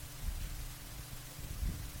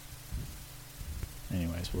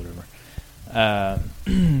 Anyways, whatever.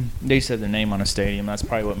 They used to have their name on a stadium. That's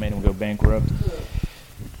probably what made them go bankrupt.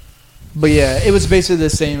 But yeah, it was basically the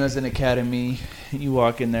same as an academy. You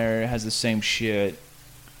walk in there, it has the same shit.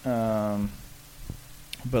 But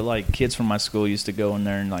like kids from my school used to go in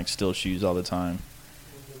there and like steal shoes all the time.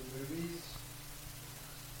 The movies?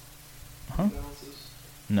 Huh? Balances?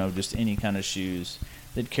 No, just any kind of shoes.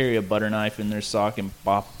 They'd carry a butter knife in their sock and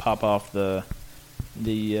pop off the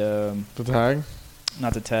tag.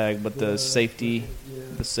 not the tag, but the safety, Yeah.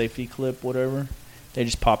 the safety clip, whatever. They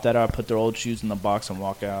just pop that out, put their old shoes in the box, and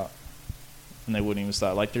walk out. And they wouldn't even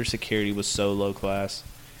stop. Like their security was so low class.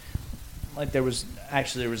 Like there was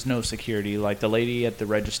no security. Like the lady at the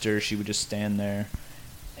register, she would just stand there,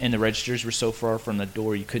 and the registers were so far from the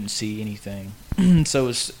door you couldn't see anything. So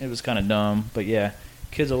it was kind of dumb. But yeah,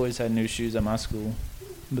 kids always had new shoes at my school,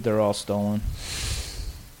 but they're all stolen.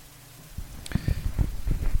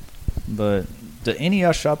 But do any of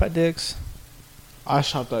y'all shop at Dick's? I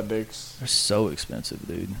shopped at Dick's. They're so expensive,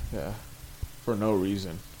 dude. Yeah. For no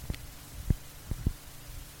reason.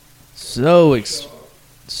 So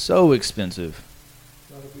expensive.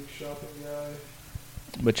 Not a big shopping guy.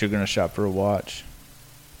 But you're gonna shop for a watch.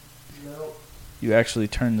 No. You actually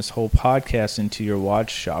turned this whole podcast into your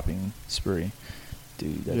watch shopping spree,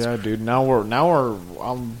 dude. That's Yeah, dude. Now we're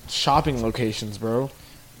on shopping locations, bro.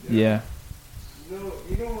 yeah. You know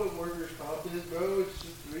what workers' comp is, bro? It's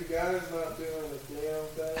just three guys not doing a damn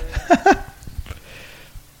thing.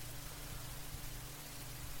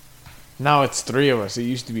 Now it's 3 of us. It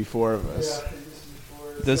used to be 4 of us. Yeah, it used to be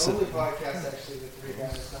four. It's This- the only podcast actually with three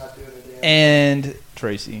guys not doing a damn thing. And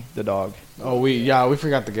Tracy, the dog. Oh, we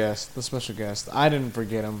forgot the guest, the special guest. I didn't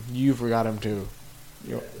forget him. You forgot him too.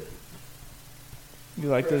 Yeah, You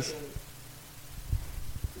like this? Is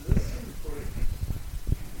this recording?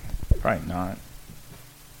 Probably not.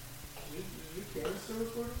 Is your camera still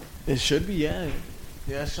recording? It should be, yeah.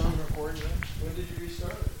 Yeah, Sean's recording. When did you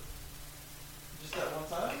restart it? Just that one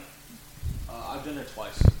time? I've done it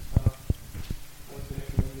twice.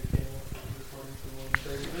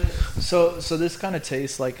 So this kind of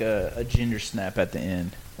tastes like a ginger snap at the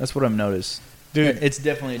end. That's what I've noticed. Dude. It's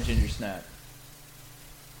definitely a ginger snap.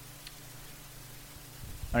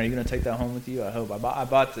 Are you gonna take that home with you? I hope. I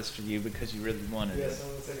bought this for you because you really wanted it. Yes, I'm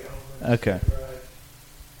going to take it home. Okay. Right.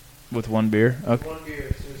 With one beer. Okay. One beer,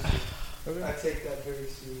 seriously. I take that very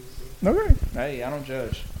seriously. Okay. Hey, I don't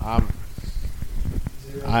judge. Zero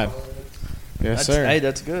I- tolerance. Yes, sir. Hey,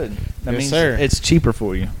 that's good. That Yes, means sir. it's cheaper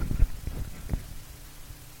for you.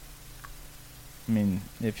 I mean,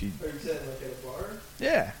 if you Are you saying like at a bar?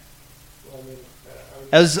 yeah, Well, I mean,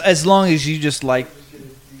 I would as long as you just like just get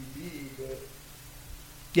a DD, but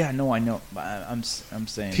yeah, no, I know. But I'm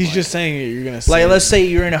saying He's like, just saying it, you're gonna say like it. let's say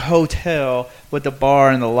you're in a hotel with the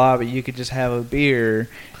bar in the lobby, you could just have a beer,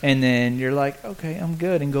 and then you're like, okay, I'm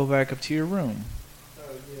good, and go back up to your room.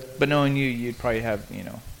 yeah. But knowing you, you'd probably have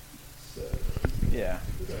So, Yeah.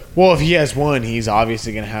 Well, if he has one, he's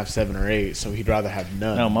obviously gonna have 7 or 8, so he'd rather have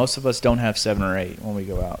none. No, most of us don't have 7 or 8 when we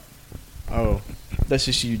go out. Oh, That's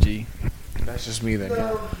just you, G. that's just me then.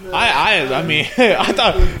 No, I mean, I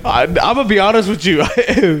thought I'm gonna be honest with you.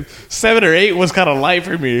 7 or 8 was kind of light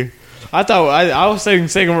for me. I thought I was saying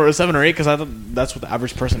 7 or 8 because I thought that's what the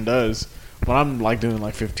average person does. But I'm like doing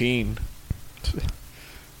like 15.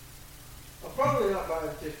 I'm probably not buying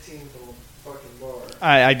 15 from a fucking bar.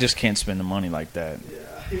 I just can't spend the money like that.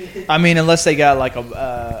 Yeah. I mean, unless they got like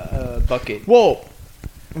a bucket. Well,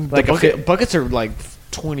 Like the buckets are like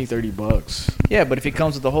 $20-$30. Yeah, but if it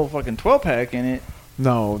comes with the whole fucking 12-pack in it,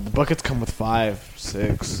 No, the buckets come with 5,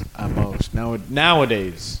 6 at most.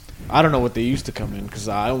 Nowadays, I don't know what they used to come in because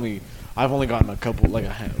I've only gotten a couple.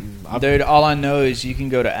 dude, all I know is you can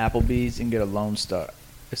go to Applebee's and get a Lone Star.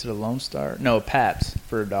 Is it a Lone Star? No, Pabst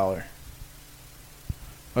for $1.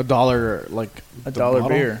 $1 like A the dollar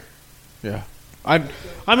bottle? beer. Yeah,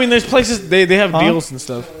 I mean, there's places they have Huh? deals and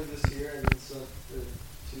stuff. Only this year and then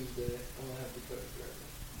Tuesday. I'm gonna have to cook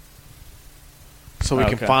it. So we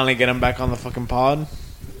can Okay. finally get him back on the fucking pod.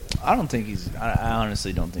 I don't think he's. I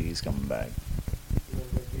honestly don't think he's coming back. You don't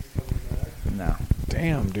think he's coming back? No,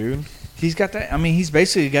 Damn, dude. he's got that. I mean, he's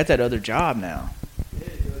basically got that other job now. Yeah,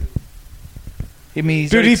 like, I mean, he's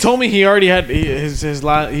Dude, already- he told me he already had his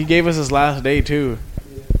last. He gave us his last day too.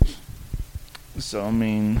 yeah. So I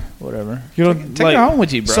mean, whatever. You know, take it home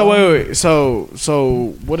with you, bro. So wait.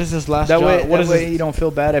 So what is this last That job? way, What that is way this? you don't feel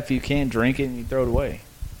bad if you can't drink it and you throw it away.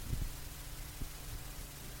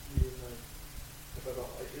 You know, if I don't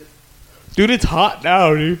like it. Dude, it's hot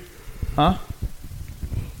now, dude. Huh?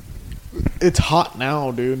 It's hot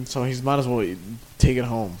now, dude. So he's might as well take it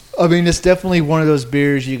home. I mean, it's definitely one of those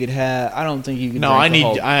beers you could have. I don't think you can. No, drink I the need.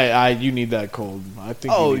 whole- You need that cold. I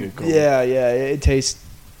think. Oh you need it cold. yeah. It tastes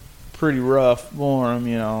pretty rough, warm.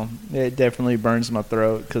 You know, it definitely burns my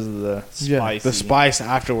throat because of the spicy. The spice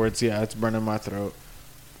afterwards. Yeah, it's burning my throat.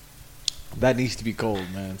 That needs to be cold,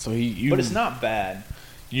 man. So but it's not bad.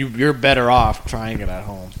 You're better off trying it at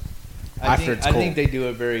home. I After think, it's I cold. think they do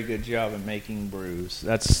a very good job at making brews.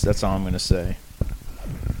 That's all I'm gonna say.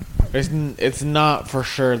 It's not for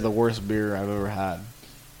sure the worst beer I've ever had.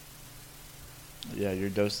 Yeah, your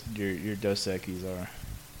Dos Equis are.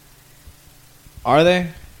 Are they?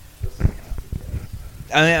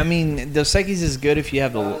 I mean, Dos Equis is good if you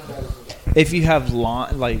have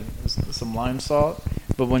like some lime salt,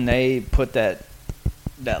 but when they put that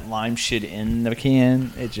lime shit in the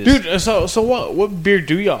can, it just Dude, so what beer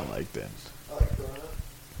do y'all like then? I like Corona.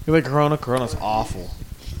 You like Corona? Corona's awful.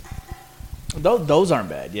 those aren't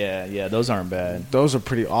bad. Yeah, those aren't bad. Those are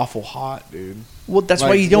pretty awful hot, dude. Well, that's why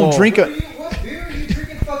Like, you don't well- drink What beer are you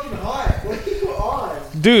drinking fucking hot? What are you on?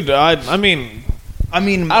 Dude, I mean, I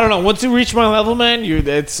mean, I don't know. Once you reach my level, man,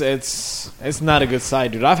 it's not a good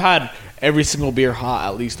sight, dude. I've had every single beer hot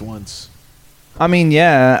at least once. I mean,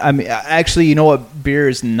 yeah. I mean, actually, you know what beer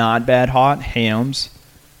is not bad hot? Hams.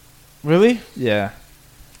 Really? Yeah.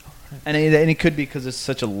 And it could be because it's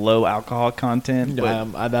such a low alcohol content. But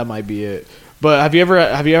Yeah, that might be it. But have you ever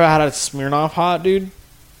had a Smirnoff hot, dude?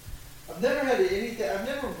 I've never had anything. I've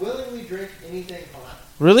never willingly drank anything hot.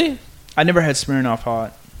 Really? I never had Smirnoff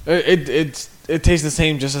hot. It tastes the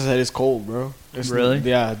same just as it is cold, bro. It's Really?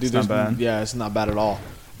 Yeah, dude. It's not there's- bad? Yeah, it's not bad at all.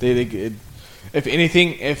 If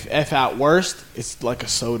anything, if at worst, it's like a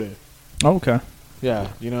soda. Oh, okay. Yeah,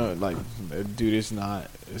 you know, like, dude, it's not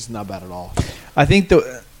bad at all. I think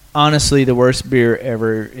honestly the worst beer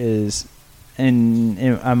ever is, and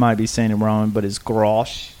I might be saying it wrong, but it's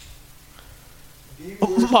Grosh. The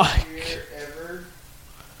Oh worst my beer ever.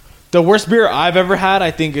 The worst beer I've ever had,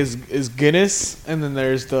 I think, is Guinness, and then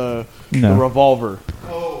there's the Revolver.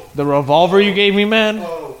 Oh, The Revolver you gave me, man,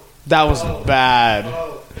 oh, that was bad.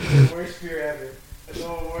 oh. The worst beer ever. The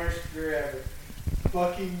worst beer ever.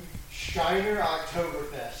 Fucking Shiner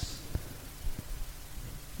Oktoberfest.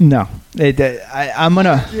 No, I'm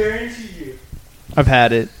gonna. Guarantee you. I've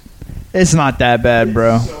had it. It's not that bad,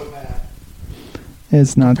 bro. It's so bad.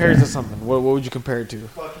 It's not. Compare it to That. something. What would you compare it to?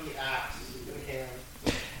 Fucking ass in a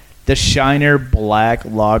can. The Shiner Black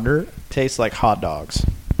Lager tastes like hot dogs.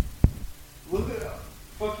 Look at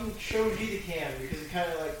fucking Shoji the can because it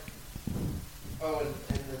kind of like. Oh,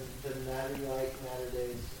 and the Natty Light Natter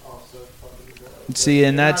Days also fucking good. See,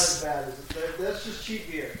 and They're not that's- as bad as that's just cheap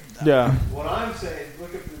beer. Yeah. What I'm saying,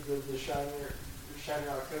 look at the Shiner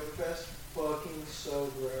Oktoberfest, fucking so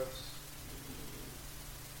gross.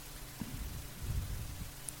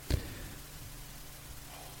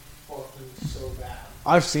 Fucking so bad.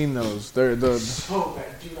 I've seen those. They're the So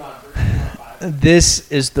bad. Do not buy it.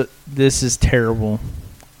 This is terrible.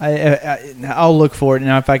 I'll look for it,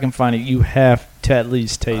 and if I can find it, you have to at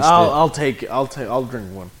least taste I'll drink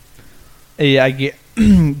one. it. Yeah, I get,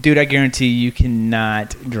 dude. I guarantee you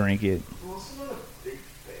cannot drink it. I'm also not a big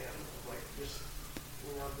fan of like just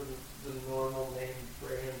the normal name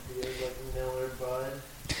brand beers like Miller, Bud,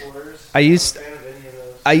 Coors. I used I'm not a fan of any of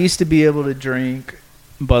those. I used to be able to drink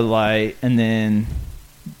Bud Light, and then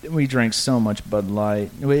we drank so much Bud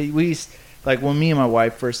Light. We used, like when me and my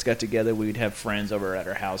wife first got together, we would have friends over at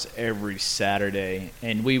our house every Saturday,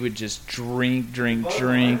 and we would just drink.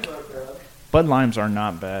 Bud Limes are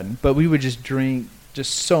not bad, but we would just drink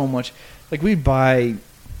just so much. Like we'd buy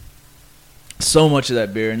so much of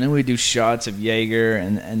that beer, and then we'd do shots of Jaeger,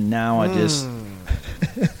 and now I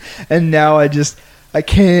just I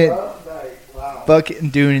can't Wow. fucking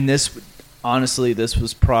doing this. Honestly, this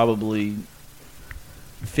was probably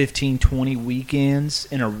 15, 20 weekends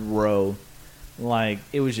in a row. Like,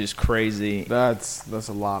 it was just crazy. That's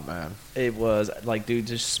a lot, man. It was, like, dude,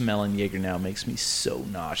 just smelling Jaeger now makes me so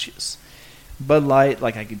nauseous. Bud Light,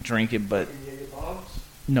 like, I could drink it, but Jaeger bombs?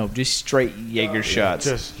 no, just straight Jaeger shots.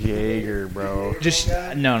 Just Jaeger, bro. Just,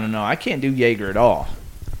 no, I can't do Jaeger at all.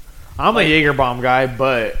 I'm a Jaeger bomb guy,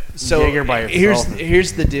 but So Jaeger by itself.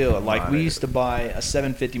 here's the deal. Like, not we it. used to buy a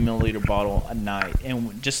 750 milliliter bottle a night,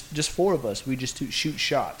 and just four of us, we just shoot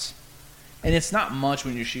shots. And it's not much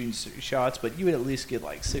when you're shooting shots, but you would at least get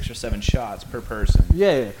like 6 or 7 shots per person.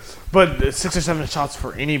 Yeah, but 6 or 7 shots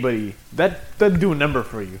for anybody, that doesn't do a number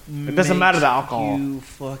for you. It doesn't matter the alcohol. You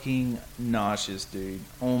fucking nauseous, dude.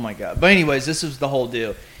 Oh my god. But anyways, this is the whole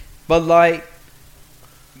deal. Bud Light,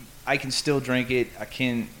 I can still drink it. I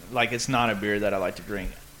can, like, it's not a beer that I like to drink.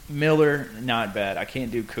 Miller, not bad. I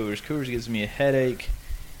can't do Coors. Coors gives me a headache.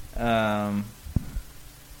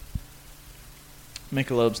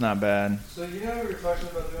 Michelob's not bad. So you know we were talking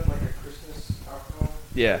about doing like a Christmas alcohol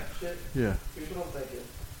Yeah. shit? Yeah. Here's what I'm thinking.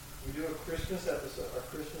 We do a Christmas episode, our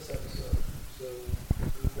Christmas episode. So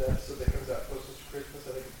that comes out closest to Christmas.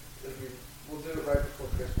 I think we'll do it right before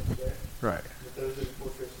Christmas, okay? Right. The Thursday before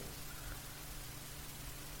Christmas.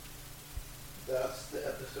 That's the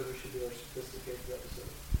episode we should do, our sophisticated episode.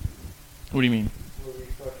 What do you mean? Where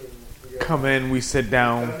we Come in, we sit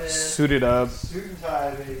down, Come in, suited up. suit and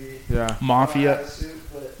tie, baby. Yeah. Mafia, I don't have a suit,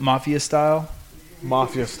 but mafia style.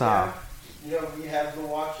 Mafia style. You know, we have the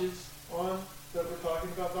watches on that we're talking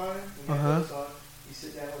about buying. We have those on. You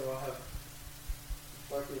sit down, we all have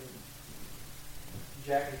fucking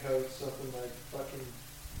Jack and Coke, something like fucking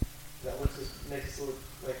that makes us look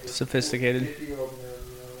like a Sophisticated. 50-year-old man. You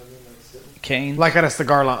know what I mean? Like sitting. Cane. Like at a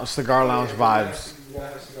cigar lounge Yeah, vibes. We gotta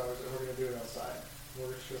have cigars, and we're gonna do it outside.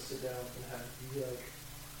 We're just gonna sit down and have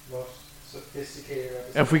the most sophisticated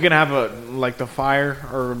episode. If we can have like the fire,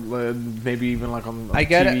 or maybe even like on I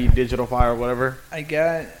got TV, digital fire, or whatever. I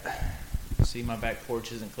got. See, my back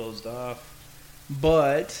porch isn't closed off,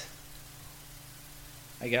 but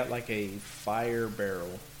I got like a fire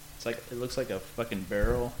barrel. It's like, it looks like a fucking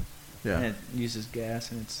barrel, and it uses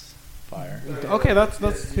gas and it's fire. Okay, that's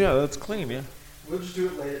clean, yeah. We'll just do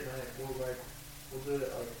it late at night. We'll do it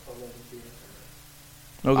at like 11 p.m.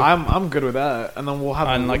 Okay. I'm good with that, and then we'll have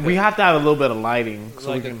On like we have to have a little bit of lighting, so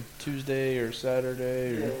like we a can Tuesday or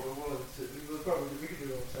Saturday. Yeah, Or, we could do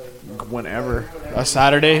it on Saturday. probably. whenever a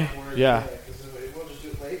Saturday, yeah. Because we'll just do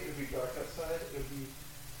it late. It'll be dark outside. It'll be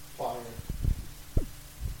fire.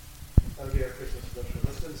 That'll be our Christmas special.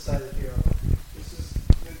 That's been decided here.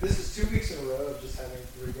 This is 2 weeks in a row of just having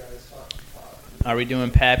 3 guys talking pot. Are we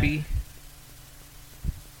doing Pappy?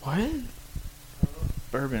 What?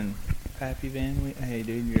 Bourbon. Pappy Van Wee. Hey,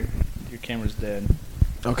 dude, your camera's dead.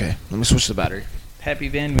 Okay, let me switch the battery. Pappy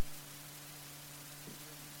Van Wee.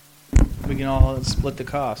 We can all split the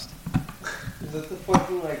cost. Is that the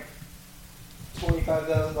fucking like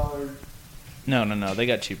 $25,000? No. They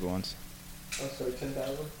got cheaper ones. Oh, sorry,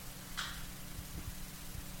 10,000.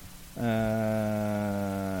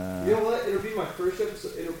 You know what? It'll be my first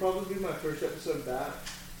episode. It'll probably be my first episode back.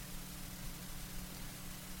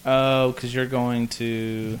 Oh, because you're going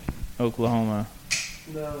to Oklahoma.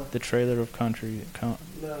 No. The trailer of country. No.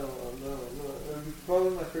 It'll be probably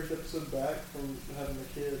my first episode back from having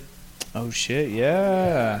a kid. Oh, shit,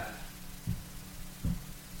 yeah.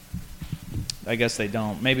 I guess they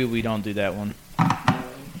don't. Maybe we don't do that one.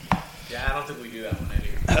 Yeah, I don't think we do that one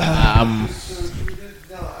anyway. So we did,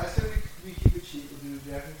 no, I said we keep it cheap. We'll do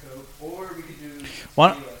Jack and Coke, or we could do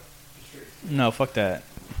What? tequila. Straight. No, fuck that.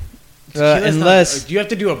 Unless you have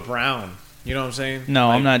to do a brown. You know what I'm saying? No,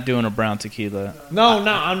 Like- I'm not doing a brown tequila. No,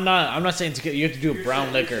 I'm not. I'm not saying tequila. You have to do a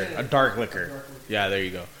brown liquor, a dark liquor. Yeah, there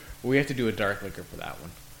you go. We have to do a dark liquor for that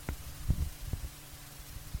one.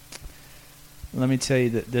 Let me tell you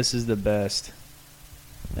that this is the best.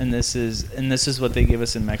 And this is what they give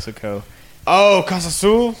us in Mexico. Oh, Casa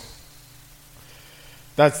Azul.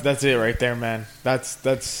 That's it right there, man. That's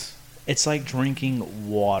It's like drinking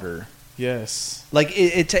water. yes. Like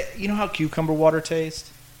you know how cucumber water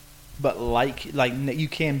tastes, but like you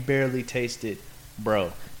can barely taste it,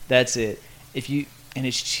 bro. That's it. And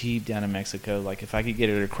it's cheap down in Mexico. Like if I could get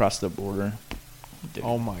it across the border. Dude.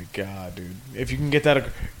 Oh my god, dude! If you can get that,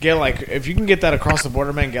 if you can get that across the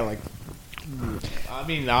border, man, get like. I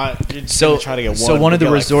mean, you're just gonna try to get one. So one of the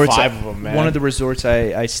get resorts, like 5 of them, man. one of the resorts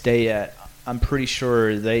I stay at, I'm pretty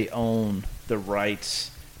sure they own the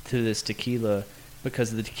rights to this tequila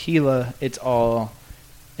because the tequila, it's all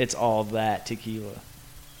that tequila,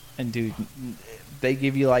 and dude, they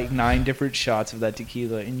give you like 9 different shots of that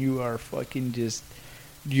tequila, and you are fucking just.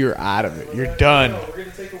 You're out of it. You're done. We're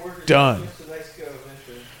gonna take a worker Done. to Mexico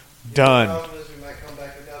eventually. Done. The problem is we might come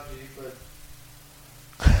back without you,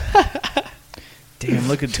 but Damn,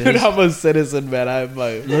 look at Dude, this. I'm a citizen, man. I'm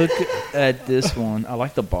like, Look at this one. I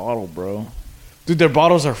like the bottle, bro. dude, their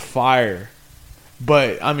bottles are fire.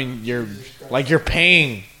 But I mean, you're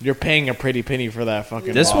paying a pretty penny for that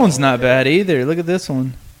fucking. This bottle. one's not bad either. Look at this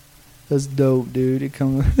one. That's dope, dude. It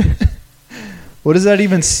comes. What does that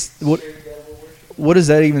even? What does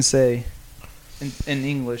that even say? In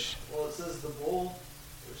English. well, it says the bull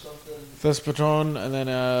or something. Fes Patron, and then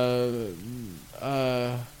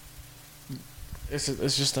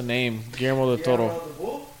it's just a name, Guillermo del Toro. The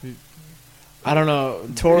bull? I don't know.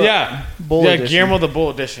 Toro. Yeah, Bull yeah, edition. Guillermo the Bull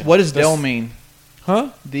edition. What does This- del mean? Huh?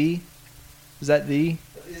 The? Is that the?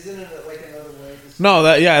 Isn't it like another way? No,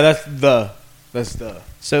 that's the.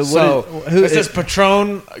 So So who it says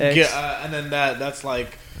Patron, X. and then that's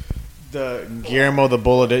like the Guillermo the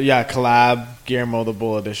Bull edition. Yeah, collab Guillermo the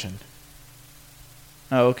Bull edition.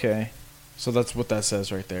 Oh, okay. So that's what that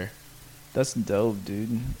says right there. That's dope,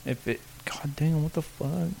 dude. God damn, what the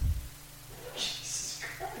fuck?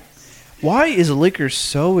 Why is liquor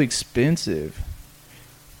so expensive?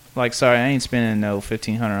 Like, sorry, I ain't spending no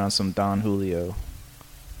 $1,500 on some Don Julio.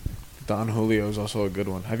 Don Julio is also a good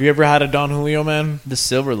one. Have you ever had a Don Julio, man? The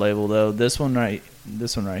silver label though. This one right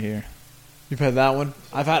here. You've had that one.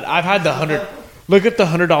 I've had the 100. Look at the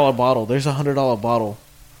 $100 bottle. There's a $100 bottle.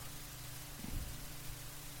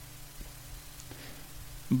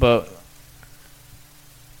 But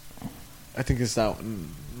I think it's that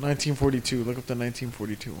one. 1942. Look up the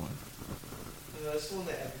 1942 one. That's the one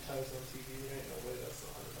they advertise on TV. There ain't no way that's the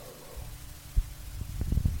 $100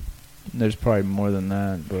 bottle. there's probably more than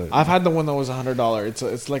that. But I've had the one that was $100.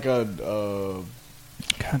 It's like a God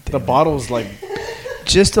damn the it. bottle's like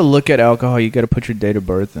Just to look at alcohol, you got to put your date of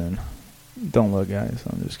birth in. Don't look, guys.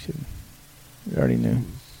 I'm just kidding. You already knew.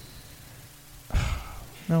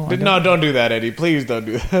 no, don't do that, Eddie. Please don't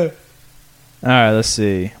do that. All right, let's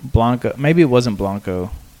see. Blanco. Maybe it wasn't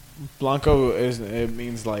Blanco. Blanco it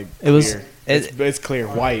means like It was- clear. It's clear,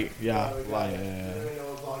 white. Yeah, white. You don't even know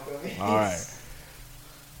what Blanco means. All right.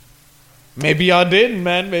 Maybe y'all didn't,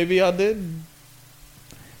 man. Maybe y'all didn't.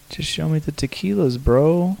 Just show me the tequilas,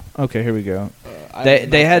 bro. Okay, here we go. I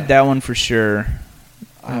They had that one for sure.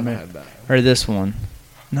 I haven't had that. Or this one.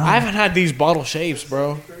 No. I haven't had these bottle shapes,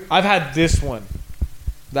 bro. I've had this one,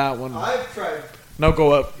 that one. I've tried No,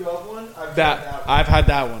 go up. the other one. I've tried That one. I've had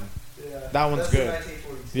that one. Yeah. that one's That's good. The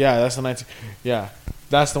 1942. Yeah, that's the 19. Yeah,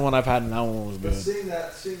 that's the one I've had, and that one was But good. seeing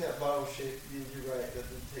that bottle shape, you're right. That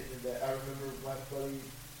didn't take me back. I remember my buddy.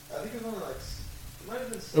 I think it was only like. It might have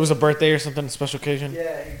been. It was a birthday or something, special occasion.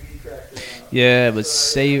 Yeah, he cracked it out. Yeah, but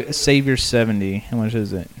So, Savior 70. How much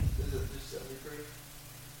is it? Is it just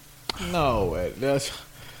 73? No way. That's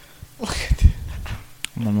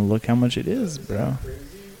I'm gonna look how much it is, bro. Crazy.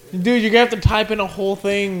 dude. You're gonna have to type in a whole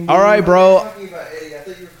thing. All right, I'm bro. talking about Eddie. I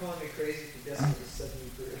thought you were calling me crazy for guessing it was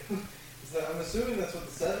 73. I'm assuming that's what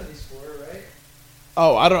the 70s for, right?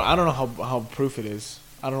 Oh, I don't know how proof it is.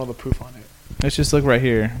 I don't know the proof on it. Let's just look right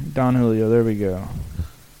here. Don Julio. There we go.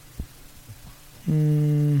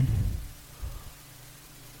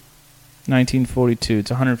 1942.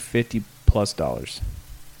 It's $150 plus.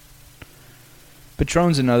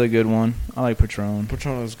 Patron's another good one. I like Patron,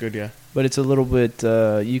 Patron is good, yeah. but it's a little bit.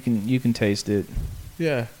 You can taste it.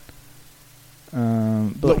 Yeah.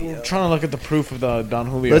 But Look, we're trying to look at the proof of the Don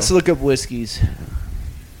Julio. let's look up whiskeys.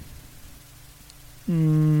 Spell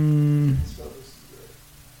this is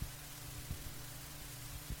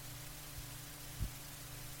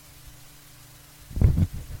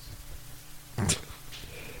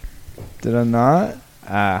Did I not?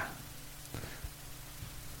 Ah.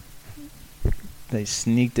 They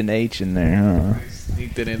sneaked an H in there, huh? They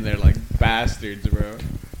sneaked it in there like bastards, bro.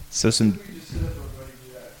 So some, We just sit up and everybody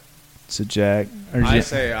do that. so Jack. I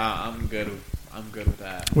say I'm good. I'm good with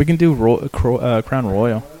that. We can do Crown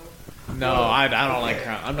Royal. No, I don't like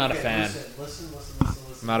Crown. I'm not a fan. Listen.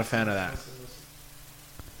 I'm not a fan of that. Listen.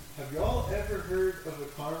 Have y'all ever heard of the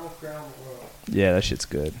Caramel Crown Royal? Yeah, that shit's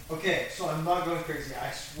good. Okay, so I'm not going crazy.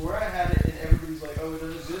 I swear I had it, and everybody's like, "Oh, it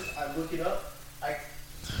doesn't exist." I look it up. I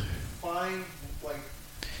find like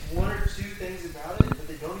one or two things about it, but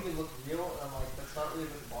they don't even look real. And I'm like, "That's not really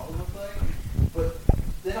what the bottle looks like." But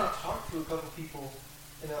then I'll talk to a couple people,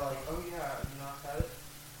 and they're like, "Oh yeah, I've had it."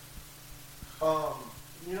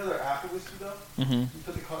 You know their apple whiskey though? Mm-hmm.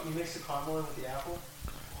 You mix the caramel in with the apple.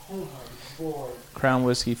 Oh my lord! Crown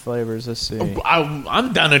whiskey flavors. Let's see.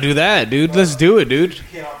 I'm down to do that, dude. Let's do it, dude. You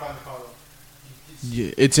cannot find the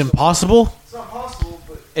caramel. It's impossible. It's not possible,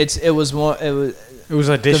 but It was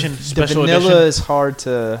addition, the special vanilla edition. is hard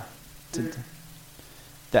to.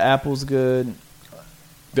 The apple's good.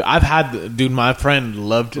 I've had, dude. My friend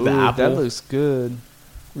loved the Ooh, apple. that looks good.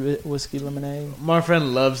 Whiskey lemonade. My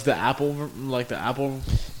friend loves the apple, like the apple.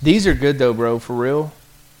 These are good though, bro. For real.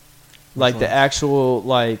 Like the ones? actual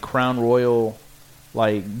like Crown Royal,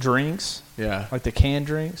 like drinks, Yeah, like the canned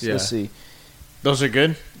drinks. Yeah. Let's see. those are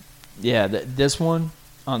good. Yeah, this one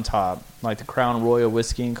on top, like the Crown Royal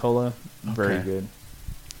whiskey and cola, very Okay. good.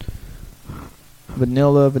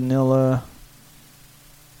 Vanilla,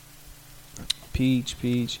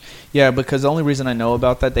 peach. Yeah, because the only reason I know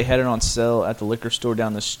about that, they had it on sale at the liquor store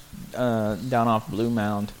down down off Blue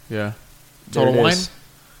Mound. Yeah. There Total it Wine. is.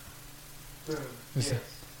 boom. Yes.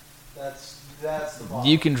 That's the bottle.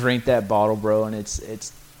 You can drink that bottle, bro, and it's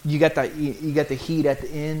you got the heat at the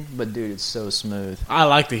end, but dude, it's so smooth. I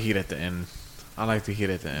like the heat at the end.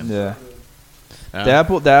 Yeah. Yeah.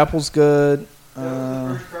 The apple's good. That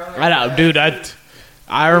was the first crown I know, dude.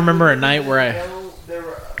 I remember a night where it was the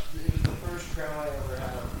first crown I ever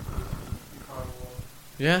had. The caramel one.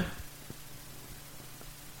 Yeah.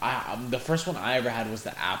 The first one I ever had was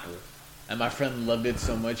the apple, and my friend loved it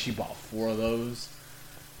so much he bought 4 of those.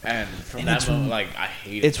 And from And that it's- moment, like I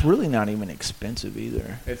hate it. It's really not even expensive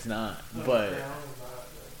either, It's not, No, but the crown was not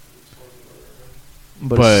the explosive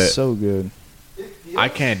but But- it's so good. I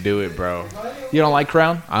can't do it, bro. You don't like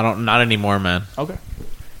Crown? I don't. Not anymore, man. Okay.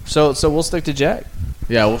 So we'll stick to Jack.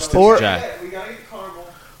 Yeah, we'll stick Or- to Jack. We gotta get the caramel.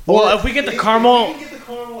 Well, if we get the caramel, If we can get the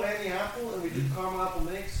caramel and the apple, and we do the caramel apple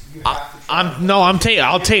mix, you have to try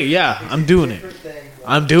I'll take. Yeah, It's I'm a doing it. different thing, bro.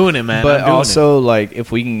 I'm doing it, man. But I'm doing also, like,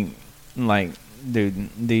 if we can, like, dude,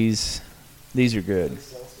 these are good.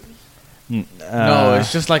 it. No,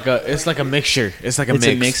 it's just like a mixture. It's like a it's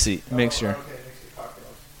mix. a mixture. Okay, mix the cocktails.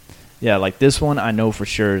 Yeah, like this one, I know for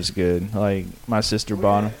sure is good. Like my sister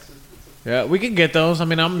bought them. Yeah, we can get those. I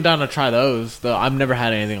mean, I'm down to try those. Though I've never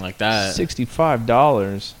had anything like that.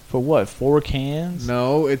 $65 for what? 4 cans?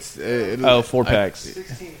 No, it's 4 packs.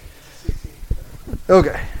 16.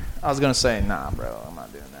 Okay. I was gonna say nah, bro. I'm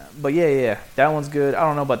not doing that. But yeah, that one's good. I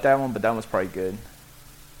don't know about that one, but that one's probably good.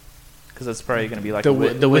 Because that's probably gonna be like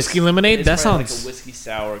The whiskey lemonade. It's That probably sounds. like a whiskey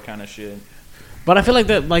sour kind of shit. But I feel like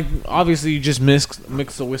that. Like obviously, you just mix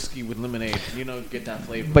the whiskey with lemonade. You know, get that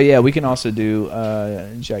flavor. But yeah, we can also do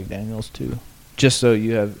Jack Daniels too, just so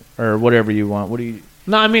you have or whatever you want. What do you?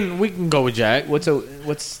 No, I mean we can go with Jack. What's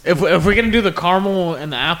If we're gonna do the caramel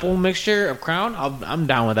and the apple mixture of Crown, I'm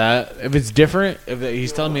down with that. If it's different, if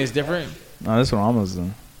he's telling me it's different, No, this one almost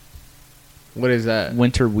done. what is that?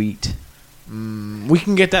 Winter wheat, We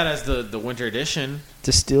can get that as the winter edition.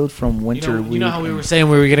 distilled from winter wheat. You know how we were saying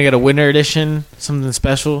we were gonna get a winter edition, something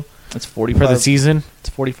special It's for the 45. season. It's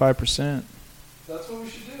 45%. That's what we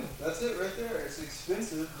should do. That's it right there. It's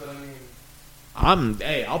expensive, but I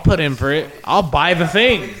mean. I'll put in for it. I'll buy the How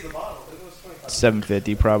thing. big is the bottle? It was 25.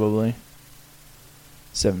 $750 probably.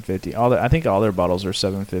 $750. I think all their bottles are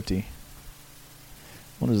 $750.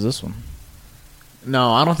 What is this one?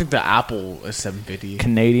 No, I don't think the apple is $7.50.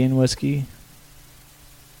 Canadian whiskey.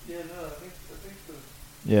 Yeah, no, I think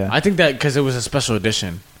Yeah. I think that because it was a special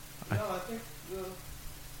edition. I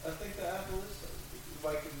think the apple is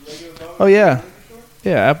like a regular bottle. Oh, yeah. Liquor store?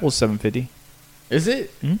 Yeah, Apple's $750. Is it?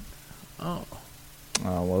 Hmm? Oh.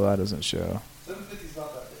 Oh well, that doesn't show. 750's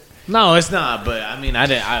not that big. No, it's not. But I mean, I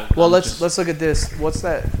didn't. Well, I'm let's just- look at this. What's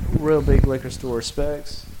that real big liquor store?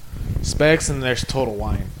 Specs. Specs and there's Total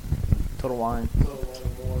Wine. Total Wine. A little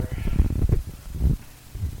one more.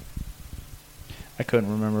 I couldn't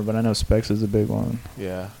remember, but I know Specs is a big one.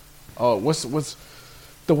 Yeah. Oh, what's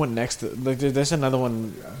the one next to? Like, there's another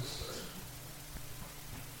one.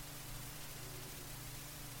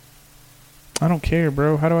 I don't care,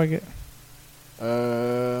 bro. How do I get?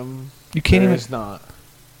 You can't even. It's not.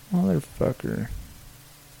 Motherfucker.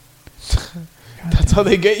 That's how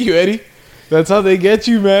they get you, Eddie. That's how they get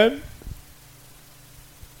you, man.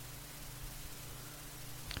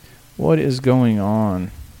 What is going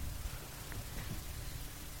on?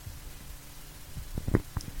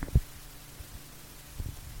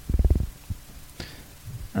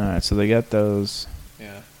 All right, so they got those.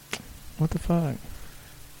 Yeah. What the fuck?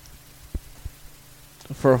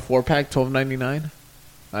 For a 4-pack, $12.99.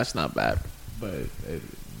 That's not bad, but it's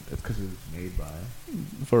because it's made by.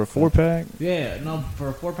 For a 4-pack? Yeah, no, for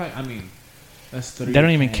a 4-pack. I mean, that's 3. They don't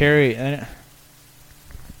even carry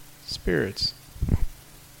spirits.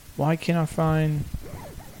 Why can't I find?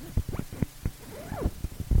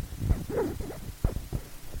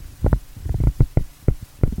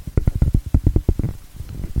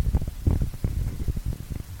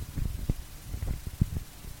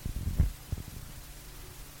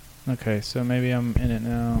 Okay, so maybe I'm in it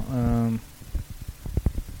now.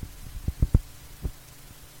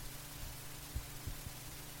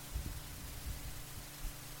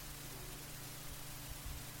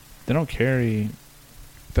 They don't carry.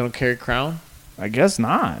 They don't carry Crown? I guess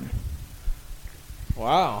not.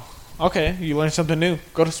 Wow. Okay, you learned something new.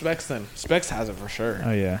 Go to Specs then. Specs has it for sure.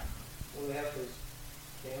 Oh yeah. Well, they have those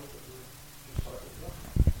cans that we just talked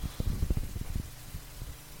about.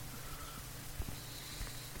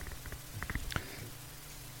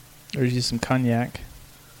 There's just some cognac.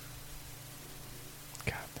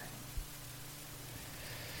 God dang.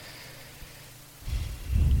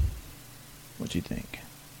 What you think?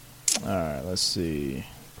 All right, let's see.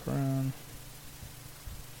 Crown.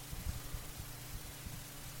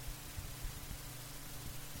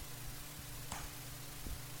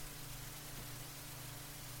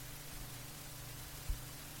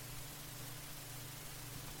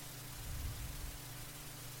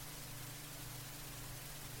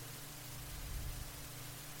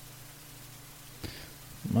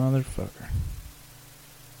 Motherfucker.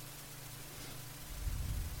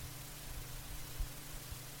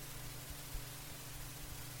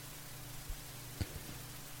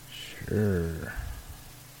 Sure.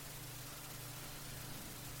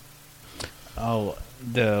 Oh,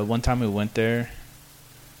 the one time we went there,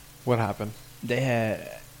 What happened? they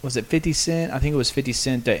had, was it 50 Cent? I think it was 50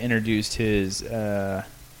 Cent that introduced his His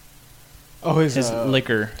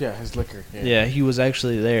liquor. Yeah, his liquor. Yeah, he was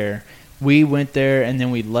actually there. We went there and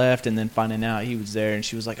then we left, and then finding out he was there, and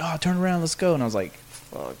she was like, "Oh, turn around, let's go." And I was like,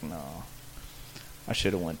 "Fuck no." I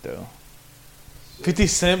should have went though. 50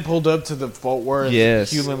 Cent pulled up to the Fort Worth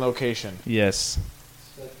Yes. Hewlin location. Yes.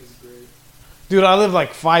 Spec is great. Dude, I live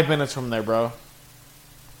like 5 minutes from there, bro. All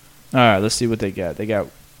right, let's see what they got. They got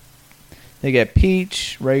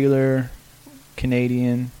peach, regular,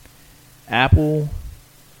 Canadian, apple,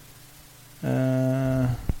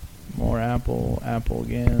 more apple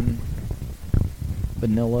again,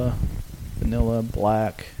 vanilla,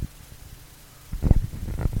 black,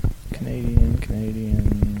 Canadian,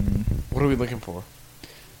 What are we looking for?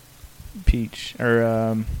 peach,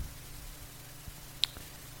 or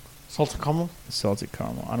Salted caramel? salted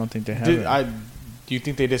caramel. I don't think they have Dude, it. do you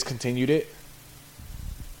think they discontinued it?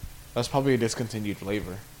 That's probably a discontinued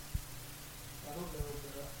flavor. I don't know,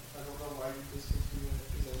 but I don't know why you discontinue it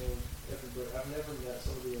because I know everybody. I've never met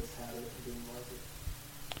somebody that's had it and didn't like it.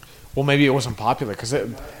 Well, maybe it wasn't popular because You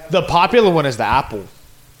might have the to- popular one is the apple. You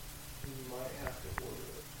might have to order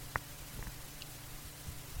it.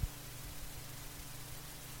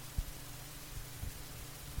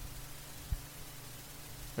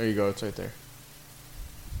 There you go. It's right there.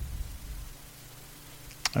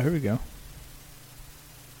 Oh, here we go.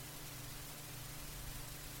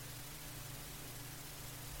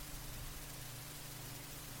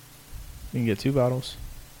 You can get 2 bottles.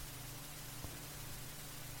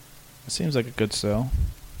 It seems like a good sell.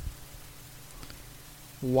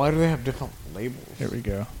 Why do they have different labels? Here we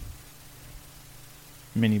go.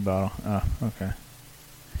 Mini bottle. Oh, okay.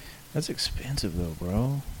 That's expensive though,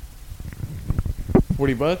 bro.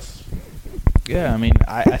 $40? Yeah, I mean,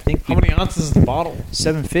 I think How many ounces is the bottle?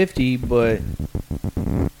 750, but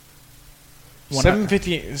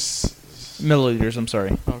 750 is... milliliters. I'm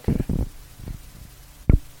sorry. Okay.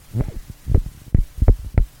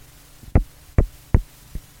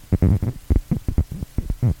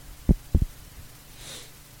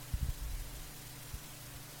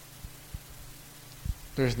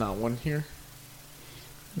 There's not one here.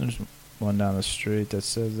 There's one down the street that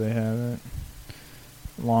says they have it.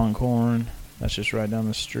 Longhorn. That's just right down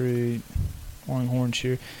the street. Longhorn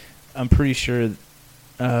cheer. I'm pretty sure.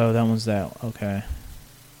 Oh, that one's that. Okay.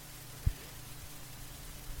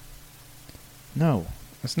 No,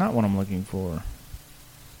 that's not what I'm looking for.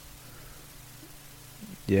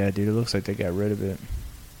 Yeah, dude, it looks like they got rid of it.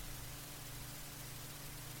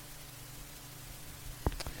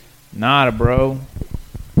 Not a bro.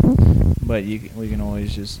 But we can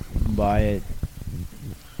always just buy it.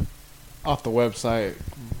 Off the website,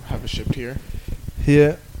 have it shipped here.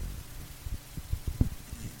 Yeah.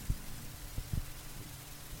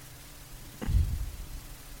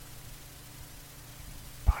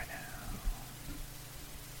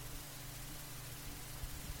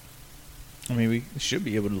 I mean, we should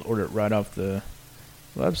be able to order it right off the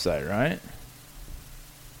website, right?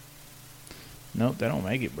 Nope, they don't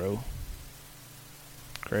make it, bro.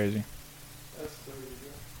 Crazy. That's crazy.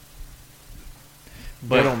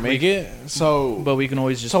 But they don't make it. But we can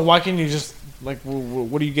always just. So why can you just like?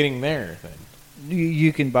 What are you getting there then?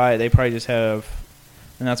 You can buy it. They probably just have,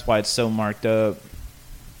 and that's why it's so marked up.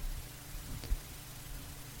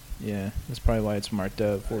 Yeah, that's probably why it's marked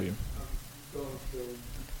up for you. I'm going to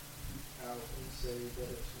out and say that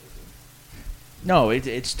it's missing. No,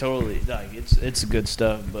 it's totally like it's good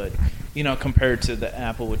stuff, but you know, compared to the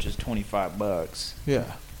Apple, which is $25,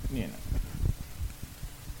 Yeah. you know.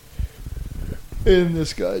 And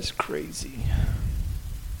this guy's crazy,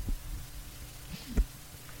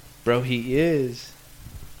 bro. He is.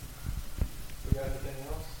 We got anything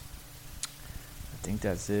else? I think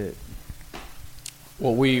that's it.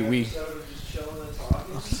 Well, we Episode of just chilling and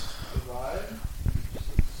talking. The vibe.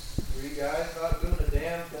 Three guys not doing a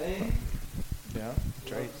damn thing. Yeah, And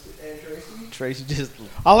Tracy. Tracy just.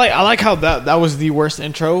 I like how that was the worst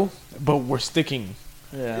intro, but we're sticking.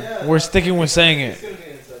 Yeah. We're sticking with saying it. It's gonna be an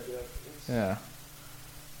inside joke. Yeah.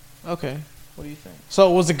 Okay. What do you think?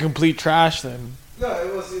 So it was a complete trash then. No,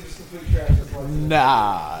 it was complete trash. That's why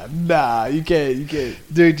I said Nah, you can't.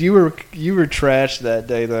 Dude, you were trash that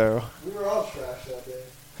day though. we were all trash that day.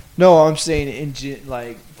 No, I'm saying in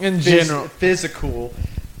general. physical.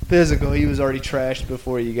 He was already trashed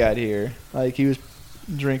before you got here. Like he was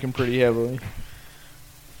drinking pretty heavily.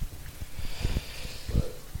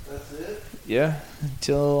 But that's it. Yeah.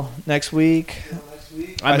 Until next week. Till next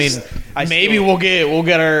week. I mean, maybe still- we'll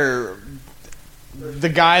get our the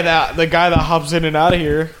guy that hops in and out of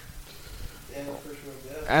here. And our first real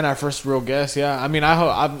guest. And our first real guest, yeah. I mean,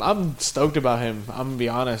 I'm stoked about him. I'm gonna be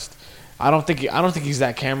honest. I don't think he's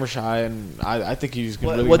that camera shy, and I think he's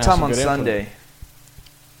gonna really. What have time some on good input. Sunday?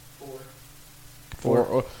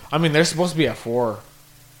 4. I mean, they're supposed to be at 4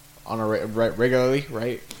 on a regularly,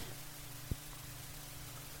 right?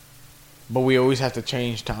 But we always have to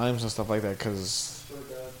change times and stuff like that because. So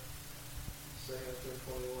God, saying I turned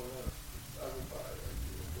 21 up, I would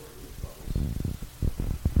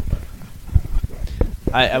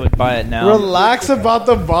buy I would buy it now. Relax about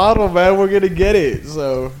the bottle, man. We're gonna get it,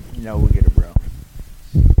 so No, we'll get it, bro.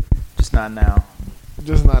 Just not now.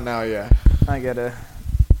 just not now, yeah. I'm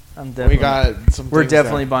definitely. We got some. We're things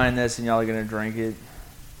definitely that- buying this, and y'all are gonna drink it.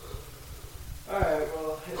 Alright,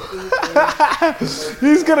 well,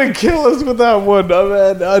 He's gonna kill us with that one,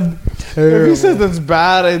 man. If he says it's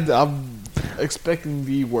bad, I'm expecting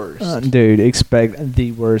the worst. Dude, expect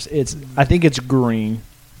the worst. I think it's green.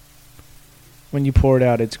 When you pour it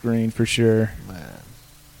out, it's green for sure. Man.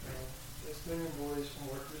 it's been your boys from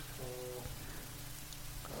Workers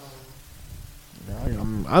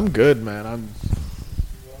Comp. I'm good, man. I'm.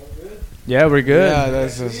 You all good? Yeah, we're good. Yeah,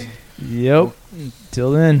 that's just. Yep.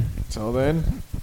 Till then. Till then.